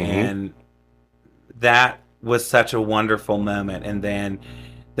mine, and that was such a wonderful moment. And then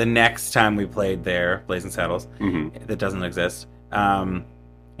the next time we played there, Blazing Saddles, that doesn't exist, and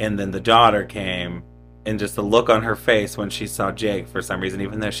then the daughter came, and just the look on her face when she saw Jake for some reason,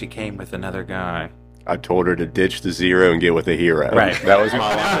 even though she came with another guy. I told her to ditch the zero and get with a hero. Right. That was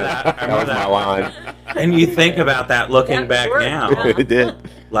my line. That was my line. And you think about that looking back now. It did.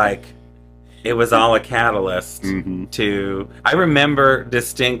 Like, it was all a catalyst to... I remember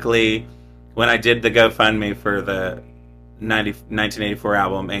distinctly when I did the GoFundMe for the 1984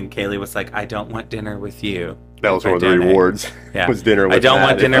 album, and Kaylee was like, I don't want dinner with you. That was one of the rewards. Yeah. Was dinner with I don't Matt.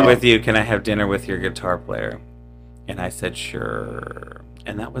 want dinner with you. Can I have dinner with your guitar player? And I said, sure.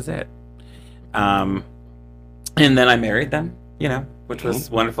 And that was it. And then I married them, which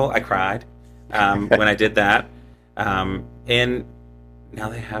was wonderful. I cried when I did that. And now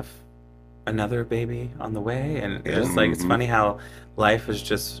they have another baby on the way, and it's funny how life has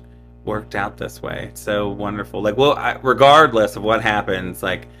just worked out this way. It's so wonderful. Regardless of what happens,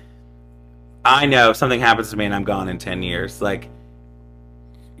 I know if something happens to me and I'm gone in 10 years,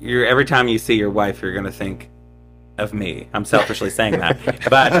 every time you see your wife, you're gonna think of me. I'm selfishly saying that,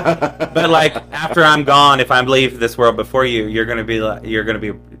 but after I'm gone, if I leave this world before you, you're gonna be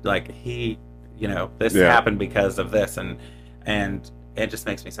like he, this happened because of this, and it just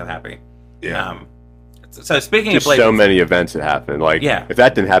makes me so happy. Yeah. So speaking just of Blazing, so many events that happened. If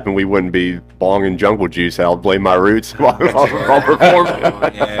that didn't happen, we wouldn't be bonging Jungle Juice. I'll blame my roots while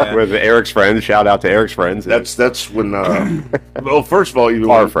performing with Eric's friends. Shout out to Eric's friends. That's when. Well, first of all, even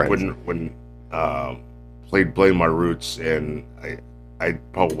our friends. when played Blame My Roots, and I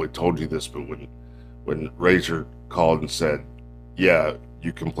probably told you this, but when Razor called and said, "Yeah,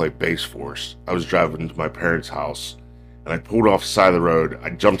 you can play bass for us," I was driving to my parents' house, and I pulled off the side of the road.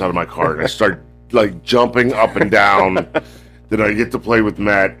 I jumped out of my car and I started jumping up and down. Then I get to play with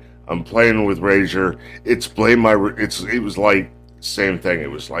Matt. I'm playing with Razor. It's Blame My Roots. It was same thing.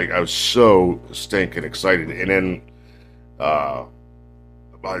 It was I was so stinking excited, and then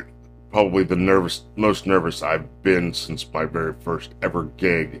probably the most nervous I've been since my very first ever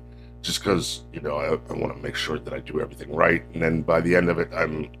gig, just because I want to make sure that I do everything right, and then by the end of it,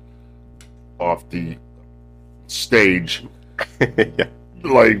 I'm off the stage,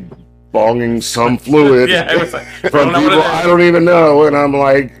 bonging some fluid from people I don't even know, and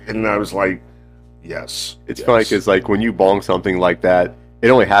I was like, yes. It's funny because when you bong something like that, it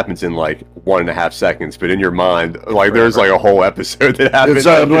only happens in 1.5 seconds, but in your mind, there's a whole episode that happens.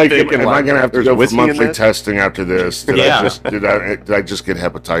 I'm am I gonna have to go for monthly testing after this? Did I just get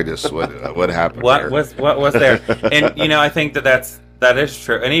hepatitis? What happened? What was there? And I think that is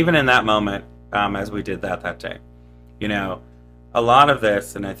true. And even in that moment, as we did that day, a lot of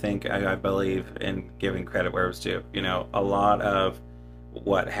this, and I think I believe in giving credit where it was due. A lot of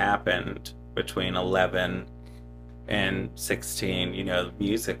what happened between 11 and 16,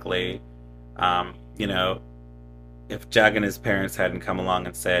 musically, if Jug and his parents hadn't come along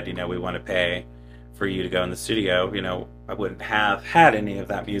and said, we want to pay for you to go in the studio, I wouldn't have had any of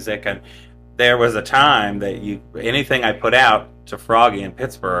that music. And there was a time that anything I put out to Froggy in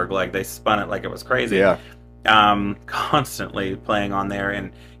Pittsburgh, they spun it like it was crazy. Yeah. Constantly playing on there,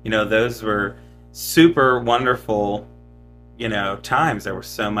 and those were super wonderful times. There was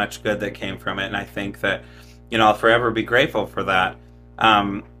so much good that came from it, and I think that I'll forever be grateful for that.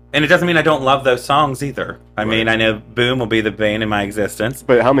 And it doesn't mean I don't love those songs either. I mean, I know Boom will be the bane in my existence.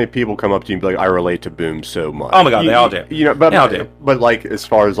 But how many people come up to you and be like, I relate to Boom so much? Oh my God, they all do. But they all do. But as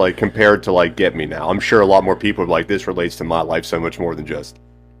far as compared to Get Me Now, I'm sure a lot more people are this relates to my life so much more than just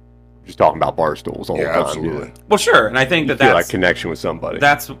talking about bar stools all the time. Absolutely. Well, sure, and I think that's connection with somebody.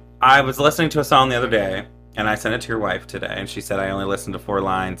 I was listening to a song the other day, and I sent it to your wife today, and she said I only listened to 4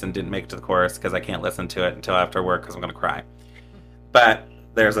 lines and didn't make it to the chorus because I can't listen to it until after work because I'm going to cry. But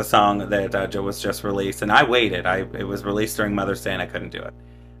there's a song that was just released, and I waited. It was released during Mother's Day, and I couldn't do it.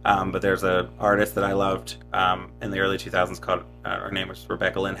 But there's an artist that I loved in the early 2000s called, her name was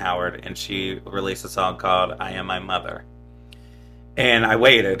Rebecca Lynn Howard, and she released a song called I Am My Mother. And I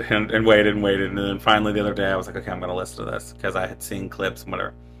waited and waited and waited, and then finally the other day I was like, okay, I'm going to listen to this because I had seen clips and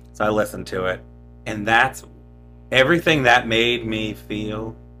whatever. So I listened to it, and that's everything that made me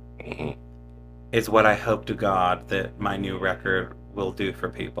feel is what I hope to God that my new record will do for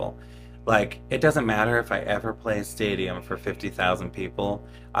people. Like, it doesn't matter if I ever play a stadium for 50,000 people.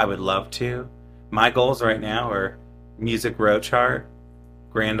 I would love to. My goals right now are Music Row Chart,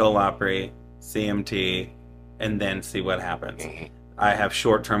 Grand Ole Opry, CMT, and then see what happens. I have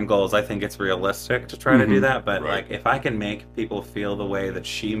short-term goals. I think it's realistic to try to do that, but like, if I can make people feel the way that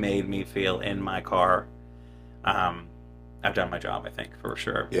she made me feel in my car, I've done my job, I think, for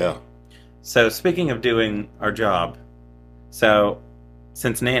sure. Yeah. So speaking of doing our job, so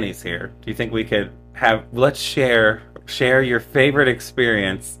since Nanny's here, do you think we could let's share your favorite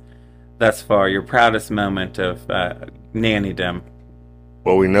experience thus far, your proudest moment of nannydom?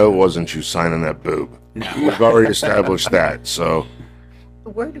 Well, we know it wasn't you signing that boob. No. We've already established that, so.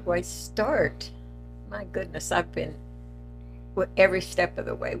 Where do I start? My goodness, I've been every step of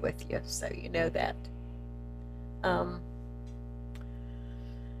the way with you, so you know that. I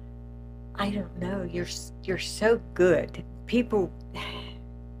don't know. You're so good. People,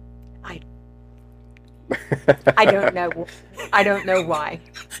 I don't know. I don't know why,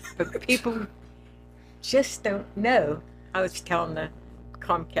 but people just don't know. I was telling the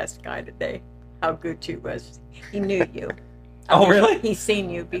Comcast guy today how good you was. He knew you. Oh, really? He's seen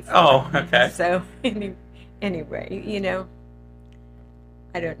you before. Oh, okay. So anyway, you know,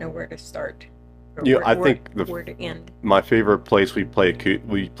 I don't know where to start. Or I think where to end. My favorite place we played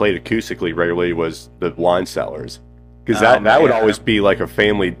acoustically regularly was the wine cellars, because that would always be like a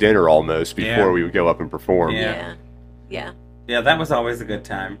family dinner almost before we would go up and perform. Yeah. That was always a good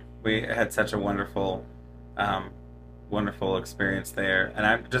time. We had such a wonderful experience there, and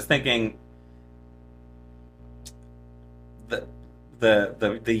I'm just thinking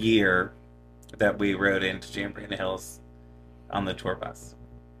the year that we rode into Jamboree in the Hills on the tour bus,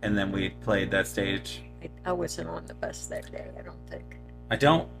 and then we played that stage. I wasn't on the bus that day, I don't think. I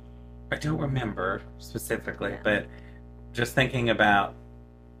don't remember specifically, but just thinking about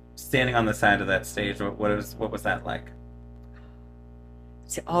standing on the side of that stage, what was that like?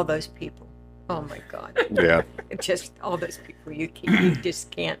 See, all those people. Oh my God. Yeah. Just all those people you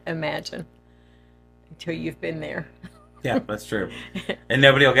just can't imagine until you've been there. Yeah, that's true. And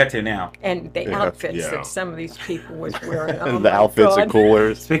nobody will get to now. And the outfits that some of these people was wearing. Oh the outfits are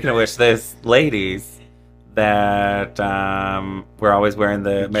cooler. Speaking of which, those ladies that were always wearing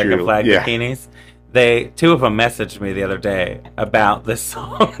the American flag bikinis, two of them messaged me the other day about this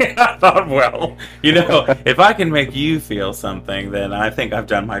song. I thought, well, you know, if I can make you feel something, then I think I've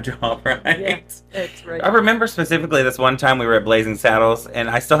done my job right. Yeah, that's right. I remember specifically this one time we were at Blazing Saddles, and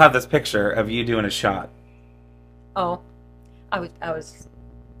I still have this picture of you doing a shot. Oh, I was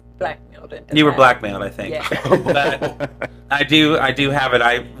blackmailed into You were that. blackmailed, I think. Yeah. But I do have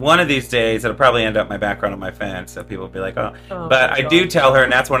it. One of these days it'll probably end up my background on my phone, so people will be like, oh. But I do tell her,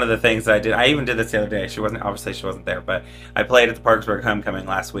 and that's one of the things that I did. I even did this the other day. She wasn't there, but I played at the Parkersburg Homecoming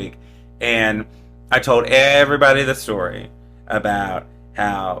last week, and I told everybody the story about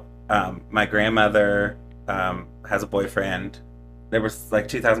how my grandmother has a boyfriend. There was like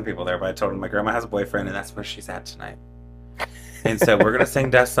 2,000 people there, but I told them my grandma has a boyfriend, and that's where she's at tonight. And so we're going to sing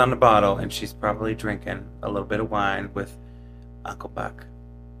Dust on the Bottle, and she's probably drinking a little bit of wine with Uncle Buck.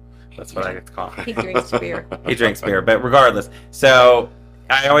 That's what I get to call him. He drinks beer. He drinks beer, but regardless. So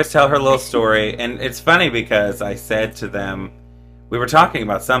I always tell her a little story, and it's funny because I said to them, we were talking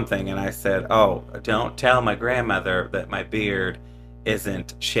about something, and I said, oh, don't tell my grandmother that my beard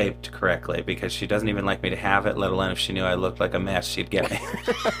isn't shaped correctly, because she doesn't even like me to have it, let alone if she knew I looked like a mess, she'd get me.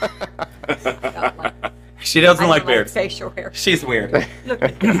 She doesn't like beards. Facial hair. She's weird. Look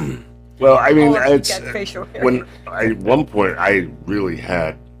at Well, I mean, it's got facial hair. At one point I really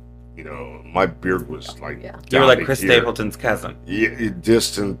had, you know, my beard was like You were like Chris Stapleton's cousin. Yeah,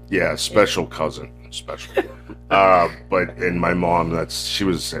 distant, special cousin, special. And my mom, she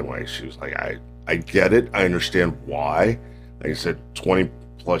was the same way. She was like, I get it, I understand why. Like I said, 20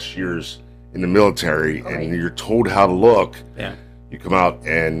 plus years in the military, and you're told how to look. Yeah. You come out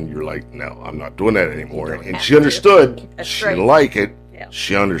and you're like, no, I'm not doing that anymore. And she understood. She didn't like it. Yeah.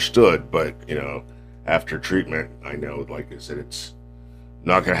 She understood. But, you know, after treatment, I know, like I said, it's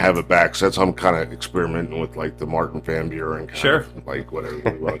not gonna have it back. So that's how I'm kind of experimenting with like the Martin Van Buren, kind Sure. of, like whatever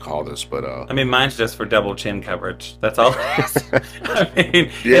you want to call this. But I mean, mine's just for double chin coverage. That's all it is. I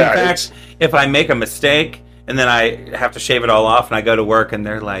mean, Yeah, in fact, if I make a mistake and then I have to shave it all off and I go to work and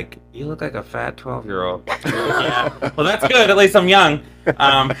they're like, "You look like a fat 12-year-old." Yeah. Well, that's good. At least I'm young.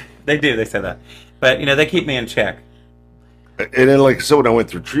 They do. They say that. But, they keep me in check. and then like so when I went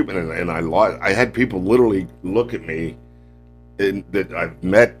through treatment and I had people literally look at me that I've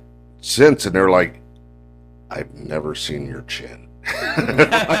met since, and they're like, "I've never seen your chin."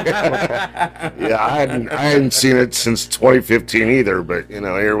 Yeah, I hadn't seen it since 2015 either, but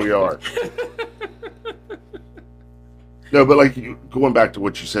here we are. No, but like going back to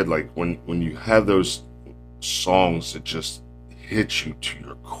what you said, like when you have those songs that just hit you to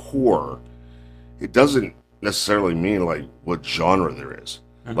your core, it doesn't necessarily mean like what genre there is.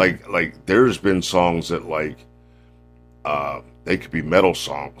 Mm-hmm. Like there's been songs that like they could be metal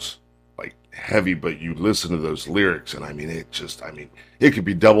songs, like heavy, but you listen to those lyrics and it could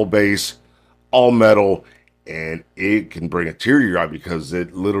be double bass, all metal, and it can bring a tear to your eye because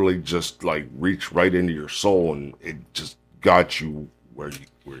it literally just like reached right into your soul and it just got you where you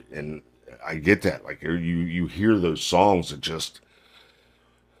were. And I get that, like you hear those songs that just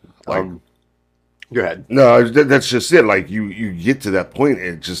like Go ahead. no, that's just it. Like you get to that point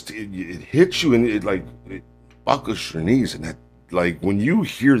and it hits you and it buckles your knees, and that like when you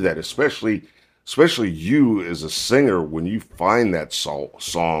hear that, especially you as a singer, when you find that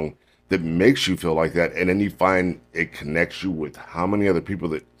song that makes you feel like that, and then you find it connects you with how many other people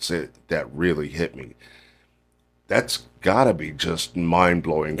that said that really hit me. That's gotta be just mind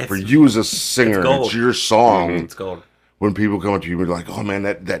blowing for you as a singer. It's your song. It's gold. When people come up to you and be like, "Oh man,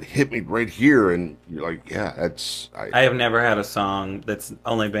 that hit me right here," and you're like, "Yeah, that's." I have never had a song that's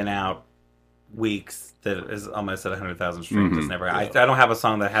only been out weeks that is almost at 100,000 streams. It's never. I don't have a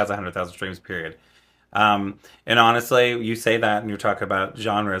song that has 100,000 streams. Period. And honestly, you say that and you're talking about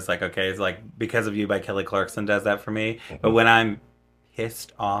genres. Like, okay, it's like "Because of You" by Kelly Clarkson does that for me. But when I'm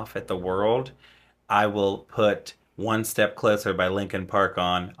pissed off at the world, I will put "One Step Closer" by Linkin Park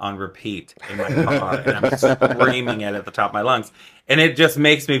on repeat in my car, and I'm screaming it at the top of my lungs, and it just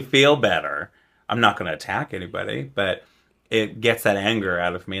makes me feel better. I'm not going to attack anybody, but it gets that anger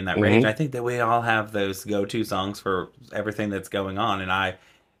out of me and that rage. I think that we all have those go-to songs for everything that's going on, and I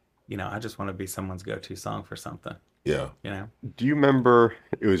just want to be someone's go-to song for something. Yeah. Do you remember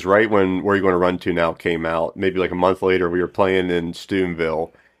it was right when Where You Going to Run To Now came out? Maybe like a month later, we were playing in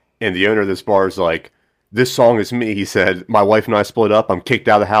Steubenville, and the owner of this bar is like, "This song is me." He said, "My wife and I split up. I'm kicked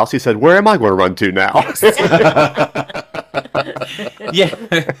out of the house." He said, "Where am I going to run to now?" Yeah,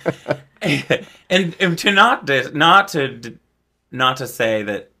 and to not to say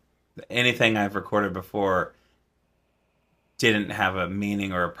that anything I've recorded before didn't have a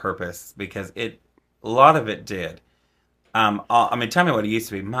meaning or a purpose, because a lot of it did. I mean, tell me what it used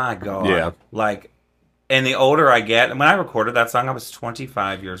to be. My God, Yeah. Like, and the older I get, and when I recorded that song, I was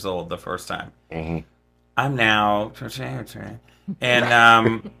 25 years old the first time. I'm now, and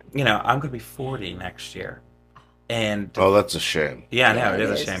I'm going to be 40 next year. And Oh, that's a shame. yeah, no, it is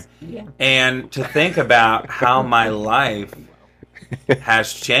a shame. Yeah. And to think about how my life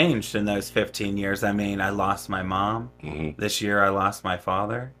has changed in those 15 years. I mean, I lost my mom. This year I lost my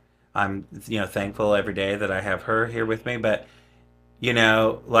father. I'm, thankful every day that I have her here with me. But,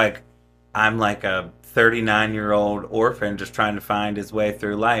 like, I'm like a 39-year-old orphan just trying to find his way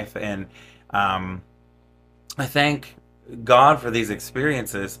through life. And I thank God for these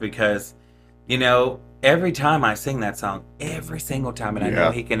experiences because, every time I sing that song, every single time, and I know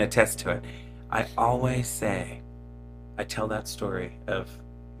he can attest to it, I always say, I tell that story of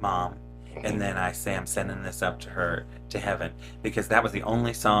Mom, and then I say I'm sending this up to her to heaven, because that was the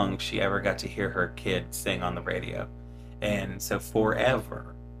only song she ever got to hear her kid sing on the radio. And so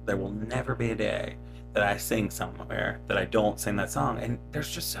forever, there will never be a day that I sing somewhere that I don't sing that song. And there's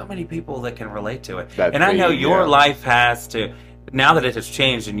just so many people that can relate to it. And I know your life has to, now that it has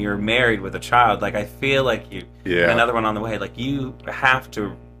changed and you're married with a child, like I feel like you have another one on the way, like you have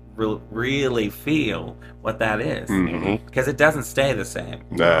to really feel what that is, because it doesn't stay the same.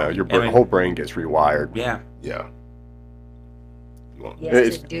 No, your whole brain gets rewired. Yeah. Yeah.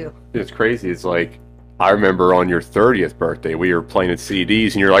 Yes, they do. It's crazy. It's like, I remember on your 30th birthday, we were playing at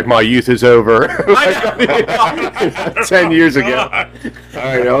CDs, and you're like, "My youth is over." 10 years ago. All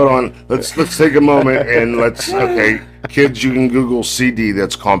right, hold on. Let's take a moment and okay, kids, you can Google CD.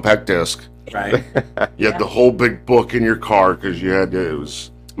 That's compact disc. Right. You had the whole big book in your car because you had to. It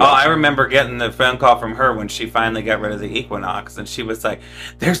was Oh, I remember getting the phone call from her when she finally got rid of the Equinox, and she was like,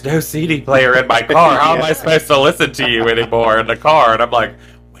 "There's no CD player in my car. How am I supposed to listen to you anymore in the car?" And I'm like,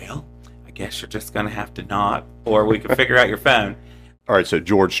 "Well, I guess you're just gonna have to not, or we can figure out your phone." All right, so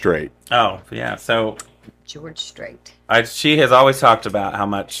George Strait. Oh, yeah. So George Strait. she has always talked about how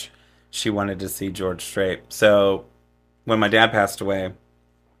much she wanted to see George Strait. So when my dad passed away,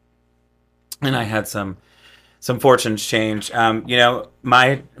 and I had some fortunes change.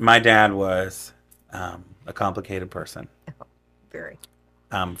 My dad was a complicated person, Very.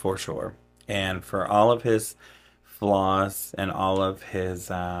 for sure, and for all of his flaws and all of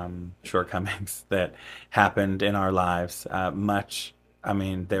his shortcomings that happened in our lives.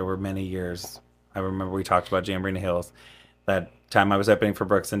 There were many years. I remember we talked about Jamboree in the Hills. That time I was opening for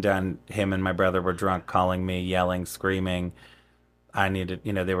Brooks and Dunn, him and my brother were drunk, calling me, yelling, screaming. I needed,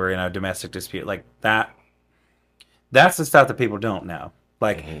 they were in a domestic dispute like that. That's the stuff that people don't know.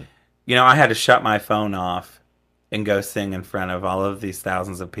 Like, I had to shut my phone off and go sing in front of all of these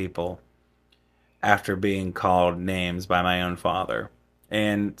thousands of people after being called names by my own father.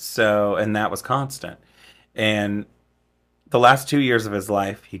 And that was constant. And the last 2 years of his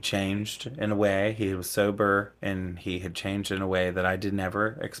life, he changed in a way. He was sober, and he had changed in a way that I did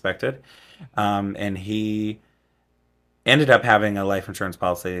never expected. And he ended up having a life insurance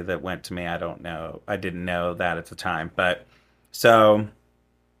policy that went to me. I don't know. I didn't know that at the time. But so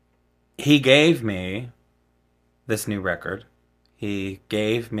he gave me this new record. He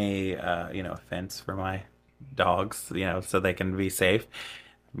gave me, a fence for my dogs, so they can be safe.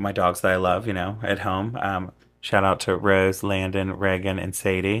 My dogs that I love, at home. Shout out to Rose, Landon, Reagan, and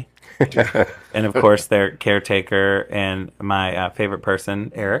Sadie. And of course, their caretaker and my favorite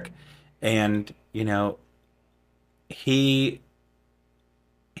person, Eric. And, he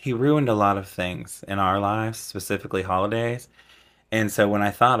ruined a lot of things in our lives, specifically holidays. And so when I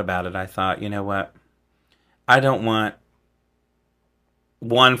thought about it, I thought, you know what? I don't want,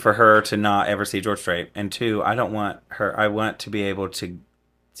 one, for her to not ever see George Strait, and two, I want to be able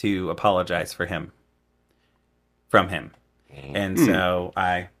to apologize from him. And so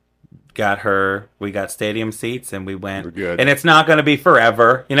we got stadium seats, and we went. We're good. And it's not going to be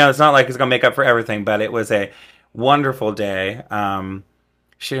forever. It's not like it's going to make up for everything, but it was a wonderful day.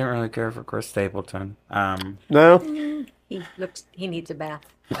 She didn't really care for Chris Stapleton. No? He needs a bath.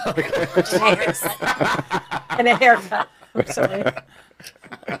 And a haircut. I'm sorry.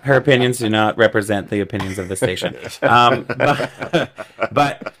 Her opinions do not represent the opinions of the station.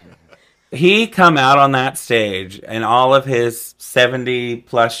 But he come out on that stage in all of his 70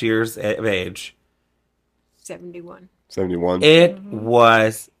 plus years of age. 71. 71. It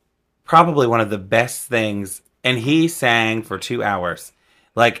was probably one of the best things. And he sang for 2 hours.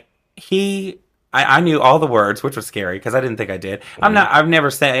 Like, I knew all the words, which was scary because I didn't think I did. I would never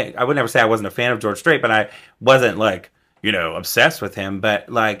say I wasn't a fan of George Strait, but I wasn't like, obsessed with him. But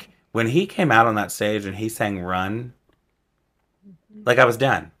like when he came out on that stage and he sang Run, like I was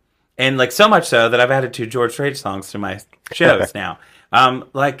done. And like so much so that I've added 2 George Strait songs to my shows now.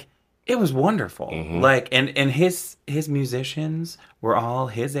 Like it was wonderful. Like and his musicians were all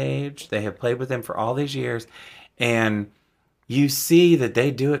his age. They have played with him for all these years, and you see that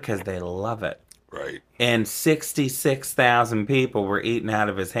they do it because they love it. Right. And 66,000 people were eating out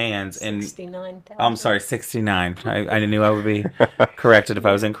of his hands. 69,000. I'm sorry, 69. I knew I would be corrected if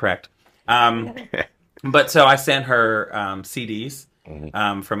I was incorrect. But so I sent her CDs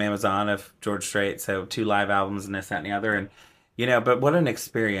from Amazon of George Strait. So 2 live albums and this, that, and the other. And, but what an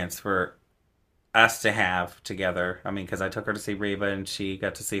experience for us to have together. I mean, because I took her to see Reba, and she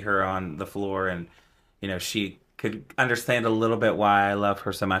got to see her on the floor, and, she could understand a little bit why I love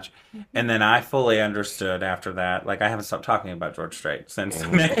her so much. And then I fully understood after that. Like, I haven't stopped talking about George Strait since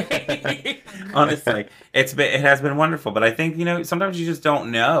May. Honestly, it has been wonderful. But I think, sometimes you just don't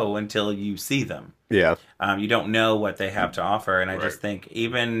know until you see them. Yeah. You don't know what they have to offer. And I just think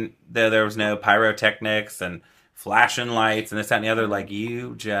even though there was no pyrotechnics and flashing lights and this, that, and the other, like,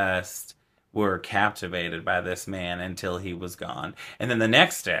 you just were captivated by this man until he was gone. And then the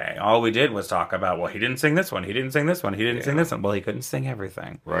next day, all we did was talk about, well, he didn't sing this one, he didn't sing this one, he didn't sing this one. Well, he couldn't sing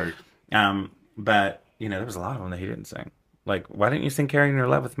everything. Right. But, there was a lot of them that he didn't sing. Like, why didn't you sing Carrying Your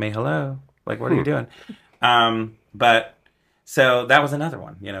Love with Me? Hello? Like, what are you doing? But, so that was another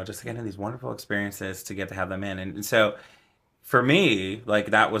one, just getting these wonderful experiences to get to have them in. And so, for me,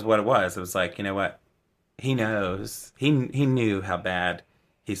 like, that was what it was. It was like, you know what? He knows. He knew how bad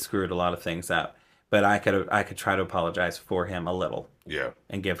he screwed a lot of things up, but I could try to apologize for him a little, Yeah,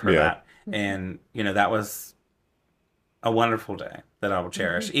 and give her that, and that was a wonderful day that I will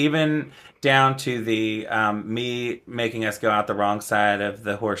cherish, even down to the me making us go out the wrong side of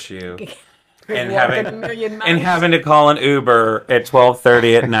the horseshoe. And Walking a million miles. having to call an Uber at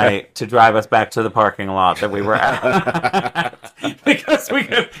 12:30 at night to drive us back to the parking lot that we were at because we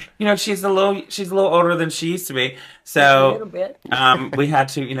could, she's a little older than she used to be, A so little bit. we had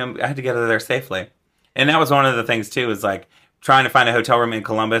to, I had to get her there safely, and that was one of the things too, is like trying to find a hotel room in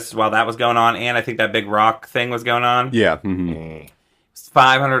Columbus while that was going on, and I think that big rock thing was going on. Yeah.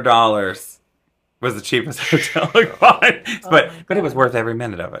 $500 was the cheapest hotel I could find, but it was worth every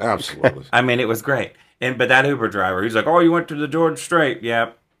minute of it. Absolutely. I mean, it was great. But that Uber driver, he's like, "Oh, you went to the George Strait?"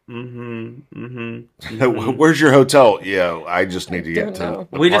 Yep. Where's your hotel? Yeah, I just need to get to. know.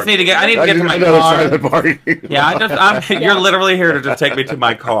 the We just park. need to get. I need to get to my Another side of car. the party. Yeah, you're literally here to just take me to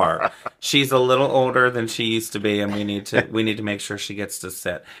my car. She's a little older than she used to be, and we need to make sure she gets to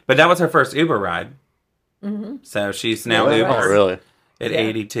sit. But that was her first Uber ride. So she's now Oh, Uber really? at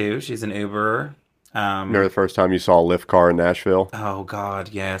 82. She's an Uberer. Remember the first time you saw a Lyft car in Nashville? Oh God,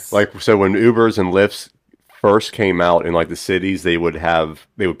 yes. Like, so when Ubers and Lyfts first came out in like the cities, they would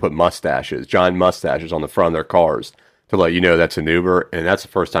put mustaches, giant mustaches on the front of their cars to let you know that's an Uber. And that's the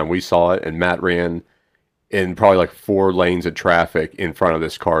first time we saw it. And Matt ran in probably like 4 lanes of traffic in front of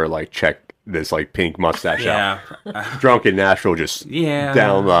this car, like check this like pink mustache out. Yeah. Drunk in Nashville, just Yeah.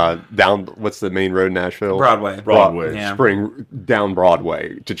 down. What's the main road in Nashville? Broadway. Broadway. Yeah. Spring down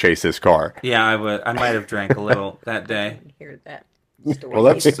Broadway to chase this car. Yeah, I might have drank a little that day. Hear that story. Well,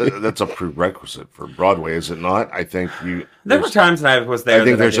 that's a prerequisite for Broadway, is it not? I think There were times that I was there. I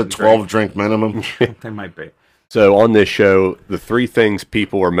think that there's a didn't 12 drink minimum. drink. There might be. So on this show, the 3 things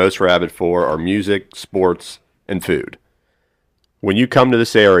people are most rabid for are music, sports, and food. When you come to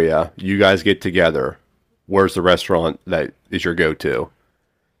this area, you guys get together. Where's the restaurant that is your go-to?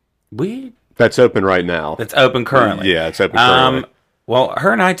 That's open right now. It's open currently. Yeah, it's open currently. Well,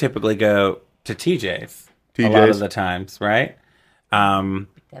 her and I typically go to TJ's. A lot of the times, right?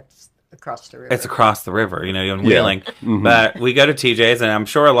 That's across the river. It's across the river, in Wheeling. But we go to TJ's, and I'm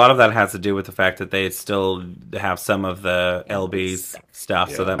sure a lot of that has to do with the fact that they still have some of the LB's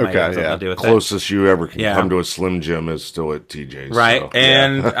stuff, so that might have something to do with that. Closest you ever can Yeah. come to a Slim Jim is still at TJ's. Right. so,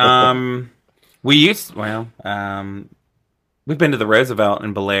 And we've been to the Roosevelt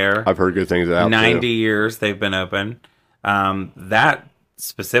in Belair. I've heard good things out 90 too. years they've been open. That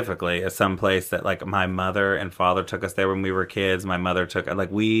specifically is some place that like my mother and father took us there when we were kids. My mother took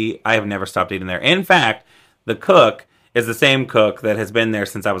I have never stopped eating there. In fact, the cook is the same cook that has been there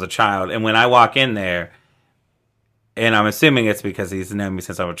since I was a child. And when I walk in there, and I'm assuming it's because he's known me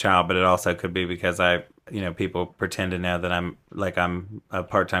since I was a child, but it also could be because people pretend to know that I'm a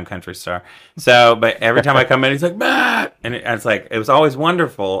part-time country star. So, but every time I come in, he's like, Matt! And it's like, it was always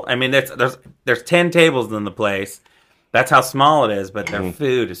wonderful. I mean, there's 10 tables in the place. That's how small it is, but their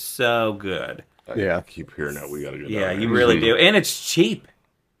food is so good. Yeah. I keep hearing that. We got to go Yeah, down you there. really do. And it's cheap.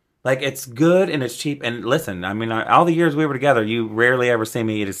 Like, it's good and it's cheap. And listen, I mean, all the years we were together, you rarely ever see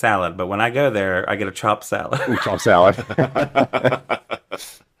me eat a salad. But when I go there, I get a chopped salad. Chopped salad.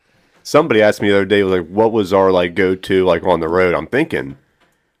 Somebody asked me the other day, like, what was our like go-to like on the road? I'm thinking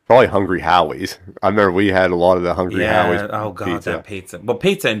probably Hungry Howie's. I remember we had a lot of the Hungry Howie's. Oh, God, pizza. that pizza. Well,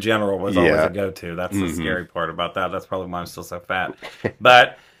 pizza in general was always Yeah. a go-to. That's the scary part about that. That's probably why I'm still so fat.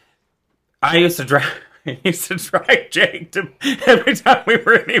 But I used to drive Jake to every time we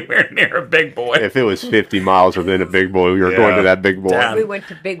were anywhere near a Big Boy. If it was 50 miles within a Big Boy, we were going to that Big Boy. Damn. We went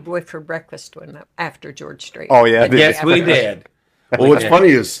to Big Boy for breakfast after George Strait. Oh, yeah. Yes, we did. Well, what's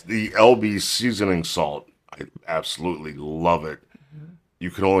funny is the LB seasoning salt. I absolutely love it. You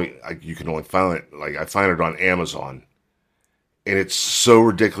can only find it. Like, I find it on Amazon, and it's so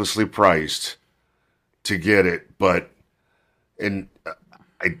ridiculously priced to get it. I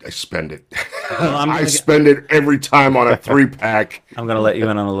spend it. Well, I spend it every time on a 3-pack. I'm going to let you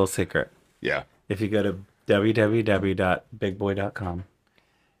in on a little secret. Yeah. If you go to www.bigboy.com,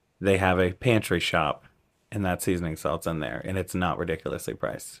 they have a pantry shop, and that seasoning salt's in there, and it's not ridiculously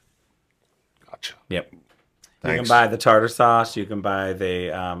priced. Gotcha. Yep. Thanks. You can buy the tartar sauce. You can buy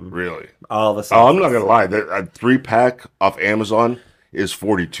the Really? all the Oh, sauces. I'm not gonna lie. A 3-pack off Amazon is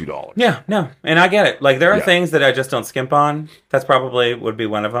 $42. Yeah, no, and I get it. Like, there are Yeah. things that I just don't skimp on. That's probably would be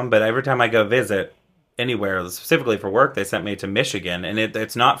one of them. But every time I go visit anywhere, specifically for work, they sent me to Michigan, and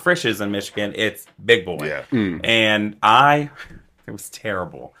it's not Frisch's in Michigan. It's Big Boy. Yeah. And it was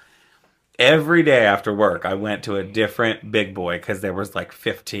terrible. Every day after work, I went to a different Big Boy because there was like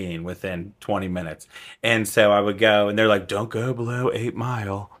 15 within 20 minutes. And so I would go, and they're like, don't go below 8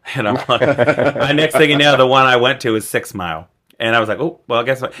 Mile. And I'm like, next thing you know, the one I went to is 6 Mile. And I was like, oh, well,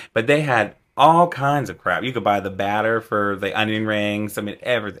 guess what? But they had all kinds of crap. You could buy the batter for the onion rings. I mean,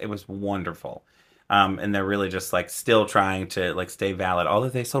 everything. It was wonderful. And they're really just like still trying to like stay valid. Although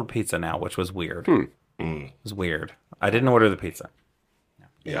they sold pizza now, which was weird. It was weird. I didn't order the pizza.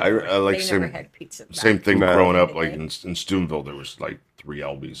 Yeah, I like They same never had pizza. same thing No. growing up. Like in Steubenville, there was like 3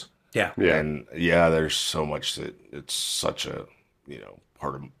 Albies. Yeah. Yeah. And yeah, there's so much that it's such a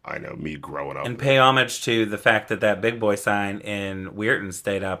part of me growing up. And pay homage to the fact that that big boy sign in Weirton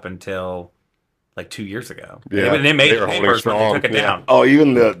stayed up until like 2 years ago. Yeah. They made They were holding papers when they strong. took it Yeah. down. Oh,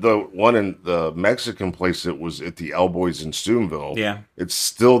 even the one in the Mexican place that was at the Elboys in Steubenville. Yeah. It's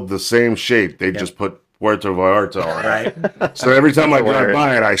still the same shape. They just put Puerto Vallarta on it. Right. So every time I drive hilarious.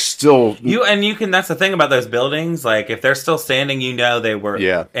 by it, I still You can. That's the thing about those buildings. Like, if they're still standing, you know they were.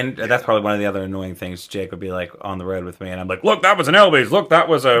 Yeah. And that's probably one of the other annoying things. Jake would be like on the road with me, and I'm like, "Look, that was an Elby's. Look, that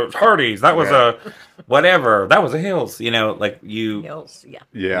was a Hardee's. That was a whatever. That was a Hills." You know, like you. Hills, yeah.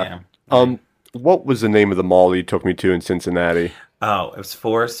 Yeah. What was the name of the mall that you took me to in Cincinnati? Oh, it was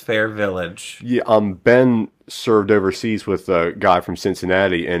Forest Fair Village. Yeah, Ben served overseas with a guy from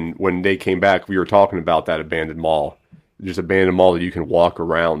Cincinnati, and when they came back, we were talking about that abandoned mall. There's an abandoned mall that you can walk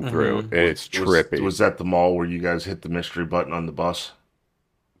around through, and it's trippy. Was that the mall where you guys hit the mystery button on the bus?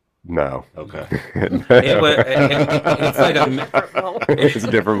 No, Okay. It's like it's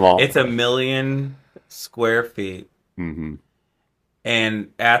a different mall. it's 1 million square feet. Mm-hmm.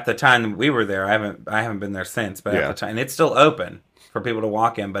 And at the time we were there, I haven't been there since, but Yeah. at the time, and it's still open for people to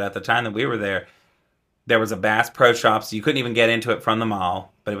walk in. But at the time that we were there, there was a Bass Pro Shops. You couldn't even get into it from the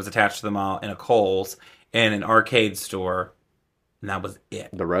mall, but it was attached to the mall, and a Kohl's and an arcade store, and that was it.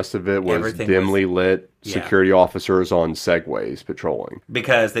 The rest of it was Everything dimly lit Yeah. security officers on Segways patrolling.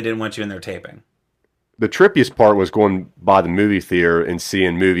 Because they didn't want you in there taping. The trippiest part was going by the movie theater and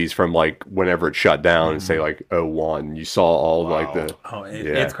seeing movies from like whenever it shut down and say like '01. You saw all like the Oh,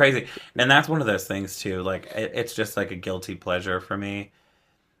 Yeah. it's crazy, and that's one of those things too. Like it's just like a guilty pleasure for me.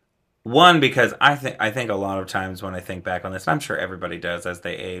 One, because I think a lot of times when I think back on this, and I'm sure everybody does as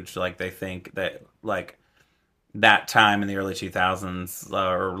they age, like they think that like that time in the early 2000s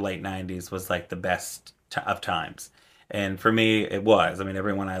or late 90s was like the best of times. And for me, it was. I mean,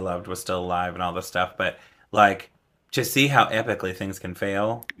 everyone I loved was still alive and all this stuff. But like, to see how epically things can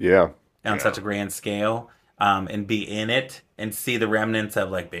fail yeah. on such a grand scale, and be in it and see the remnants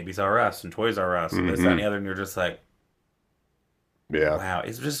of like Babies R Us and Toys R Us and this, that, and the other, and you're just like, Yeah. wow,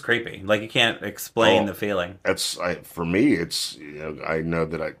 it's just creepy. Like you can't explain the feeling. For me, it's I know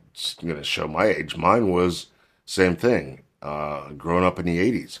that I'm going to show my age. Mine was same thing. Growing up in the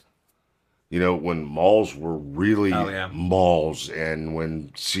 '80s, when malls were really malls, and when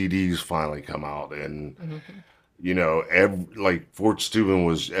CDs finally come out, and like Fort Steuben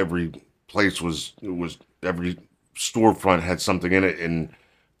was every place was every storefront had something in it. In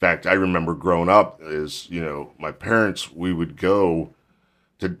fact, I remember growing up is my parents, we would go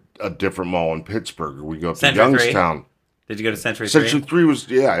to a different mall in Pittsburgh, or we go up Century to 3? Youngstown. Did you go to Century 3? Century 3 was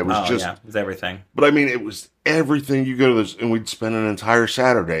it was just it was everything. but I mean, it was everything. You go to this, and we'd spend an entire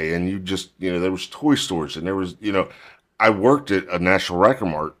Saturday, and you just, there was toy stores, and there was, I worked at a National Record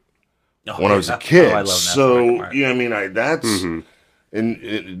Mart when I was a kid. I love National so, Record Mart. I mean, that's,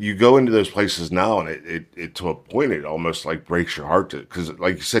 and you go into those places now, and it to a point, it almost like breaks your heart because,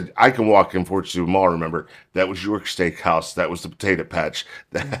 like you said, I can walk in Fort Steuben Mall. Remember, that was York Steakhouse. That was the Potato Patch.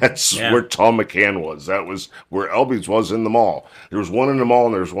 That's where Tom McCann was. That was where Elby's was in the mall. There was one in the mall,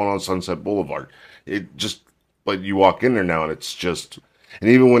 and there was one on Sunset Boulevard. It just, but you walk in there now, and it's just, and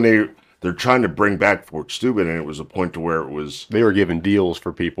even when they're trying to bring back Fort Steuben, and it was a point to where it was. They were giving deals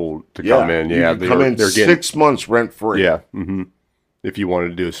for people to come in. Yeah, you could come in they're 6 months rent free. Yeah. Mm-hmm. If you wanted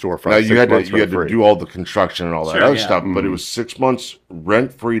to do a storefront, Now you had to rent-free. do all the construction and all that Sure, other yeah. stuff, but it was 6 months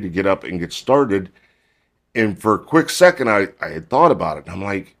rent free to get up and get started. And for a quick second, I had thought about it. And I'm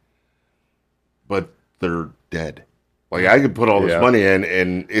like, but they're dead. Like I could put all this money in,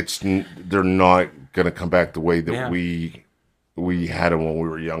 and they're not gonna come back the way that we had them when we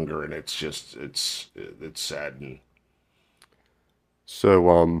were younger. And it's just it's sad. And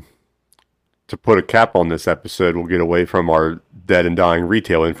So, to put a cap on this episode, we'll get away from our dead and dying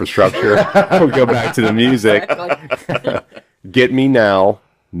retail infrastructure. We'll go back to the music. Get Me Now,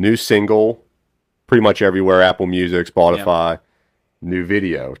 new single, pretty much everywhere, Apple Music, Spotify, new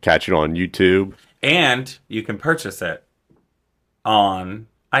video. Catch it on YouTube. And you can purchase it on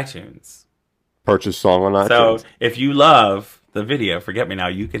iTunes. Purchase song on So iTunes. if you love the video for Get Me Now,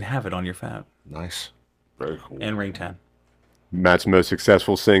 you can have it on your phone nice, very cool. and ringtone. Matt's most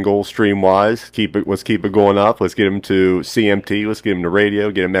successful single, stream-wise. Let's keep it going up. Let's get him to CMT. Let's get him to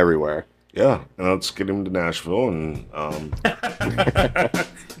radio. Get him everywhere. Yeah, and let's get him to Nashville and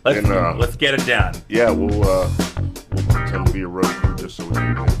Let's get it done. Yeah, we'll pretend to be a road crew just so we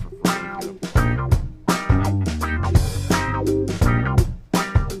can pay for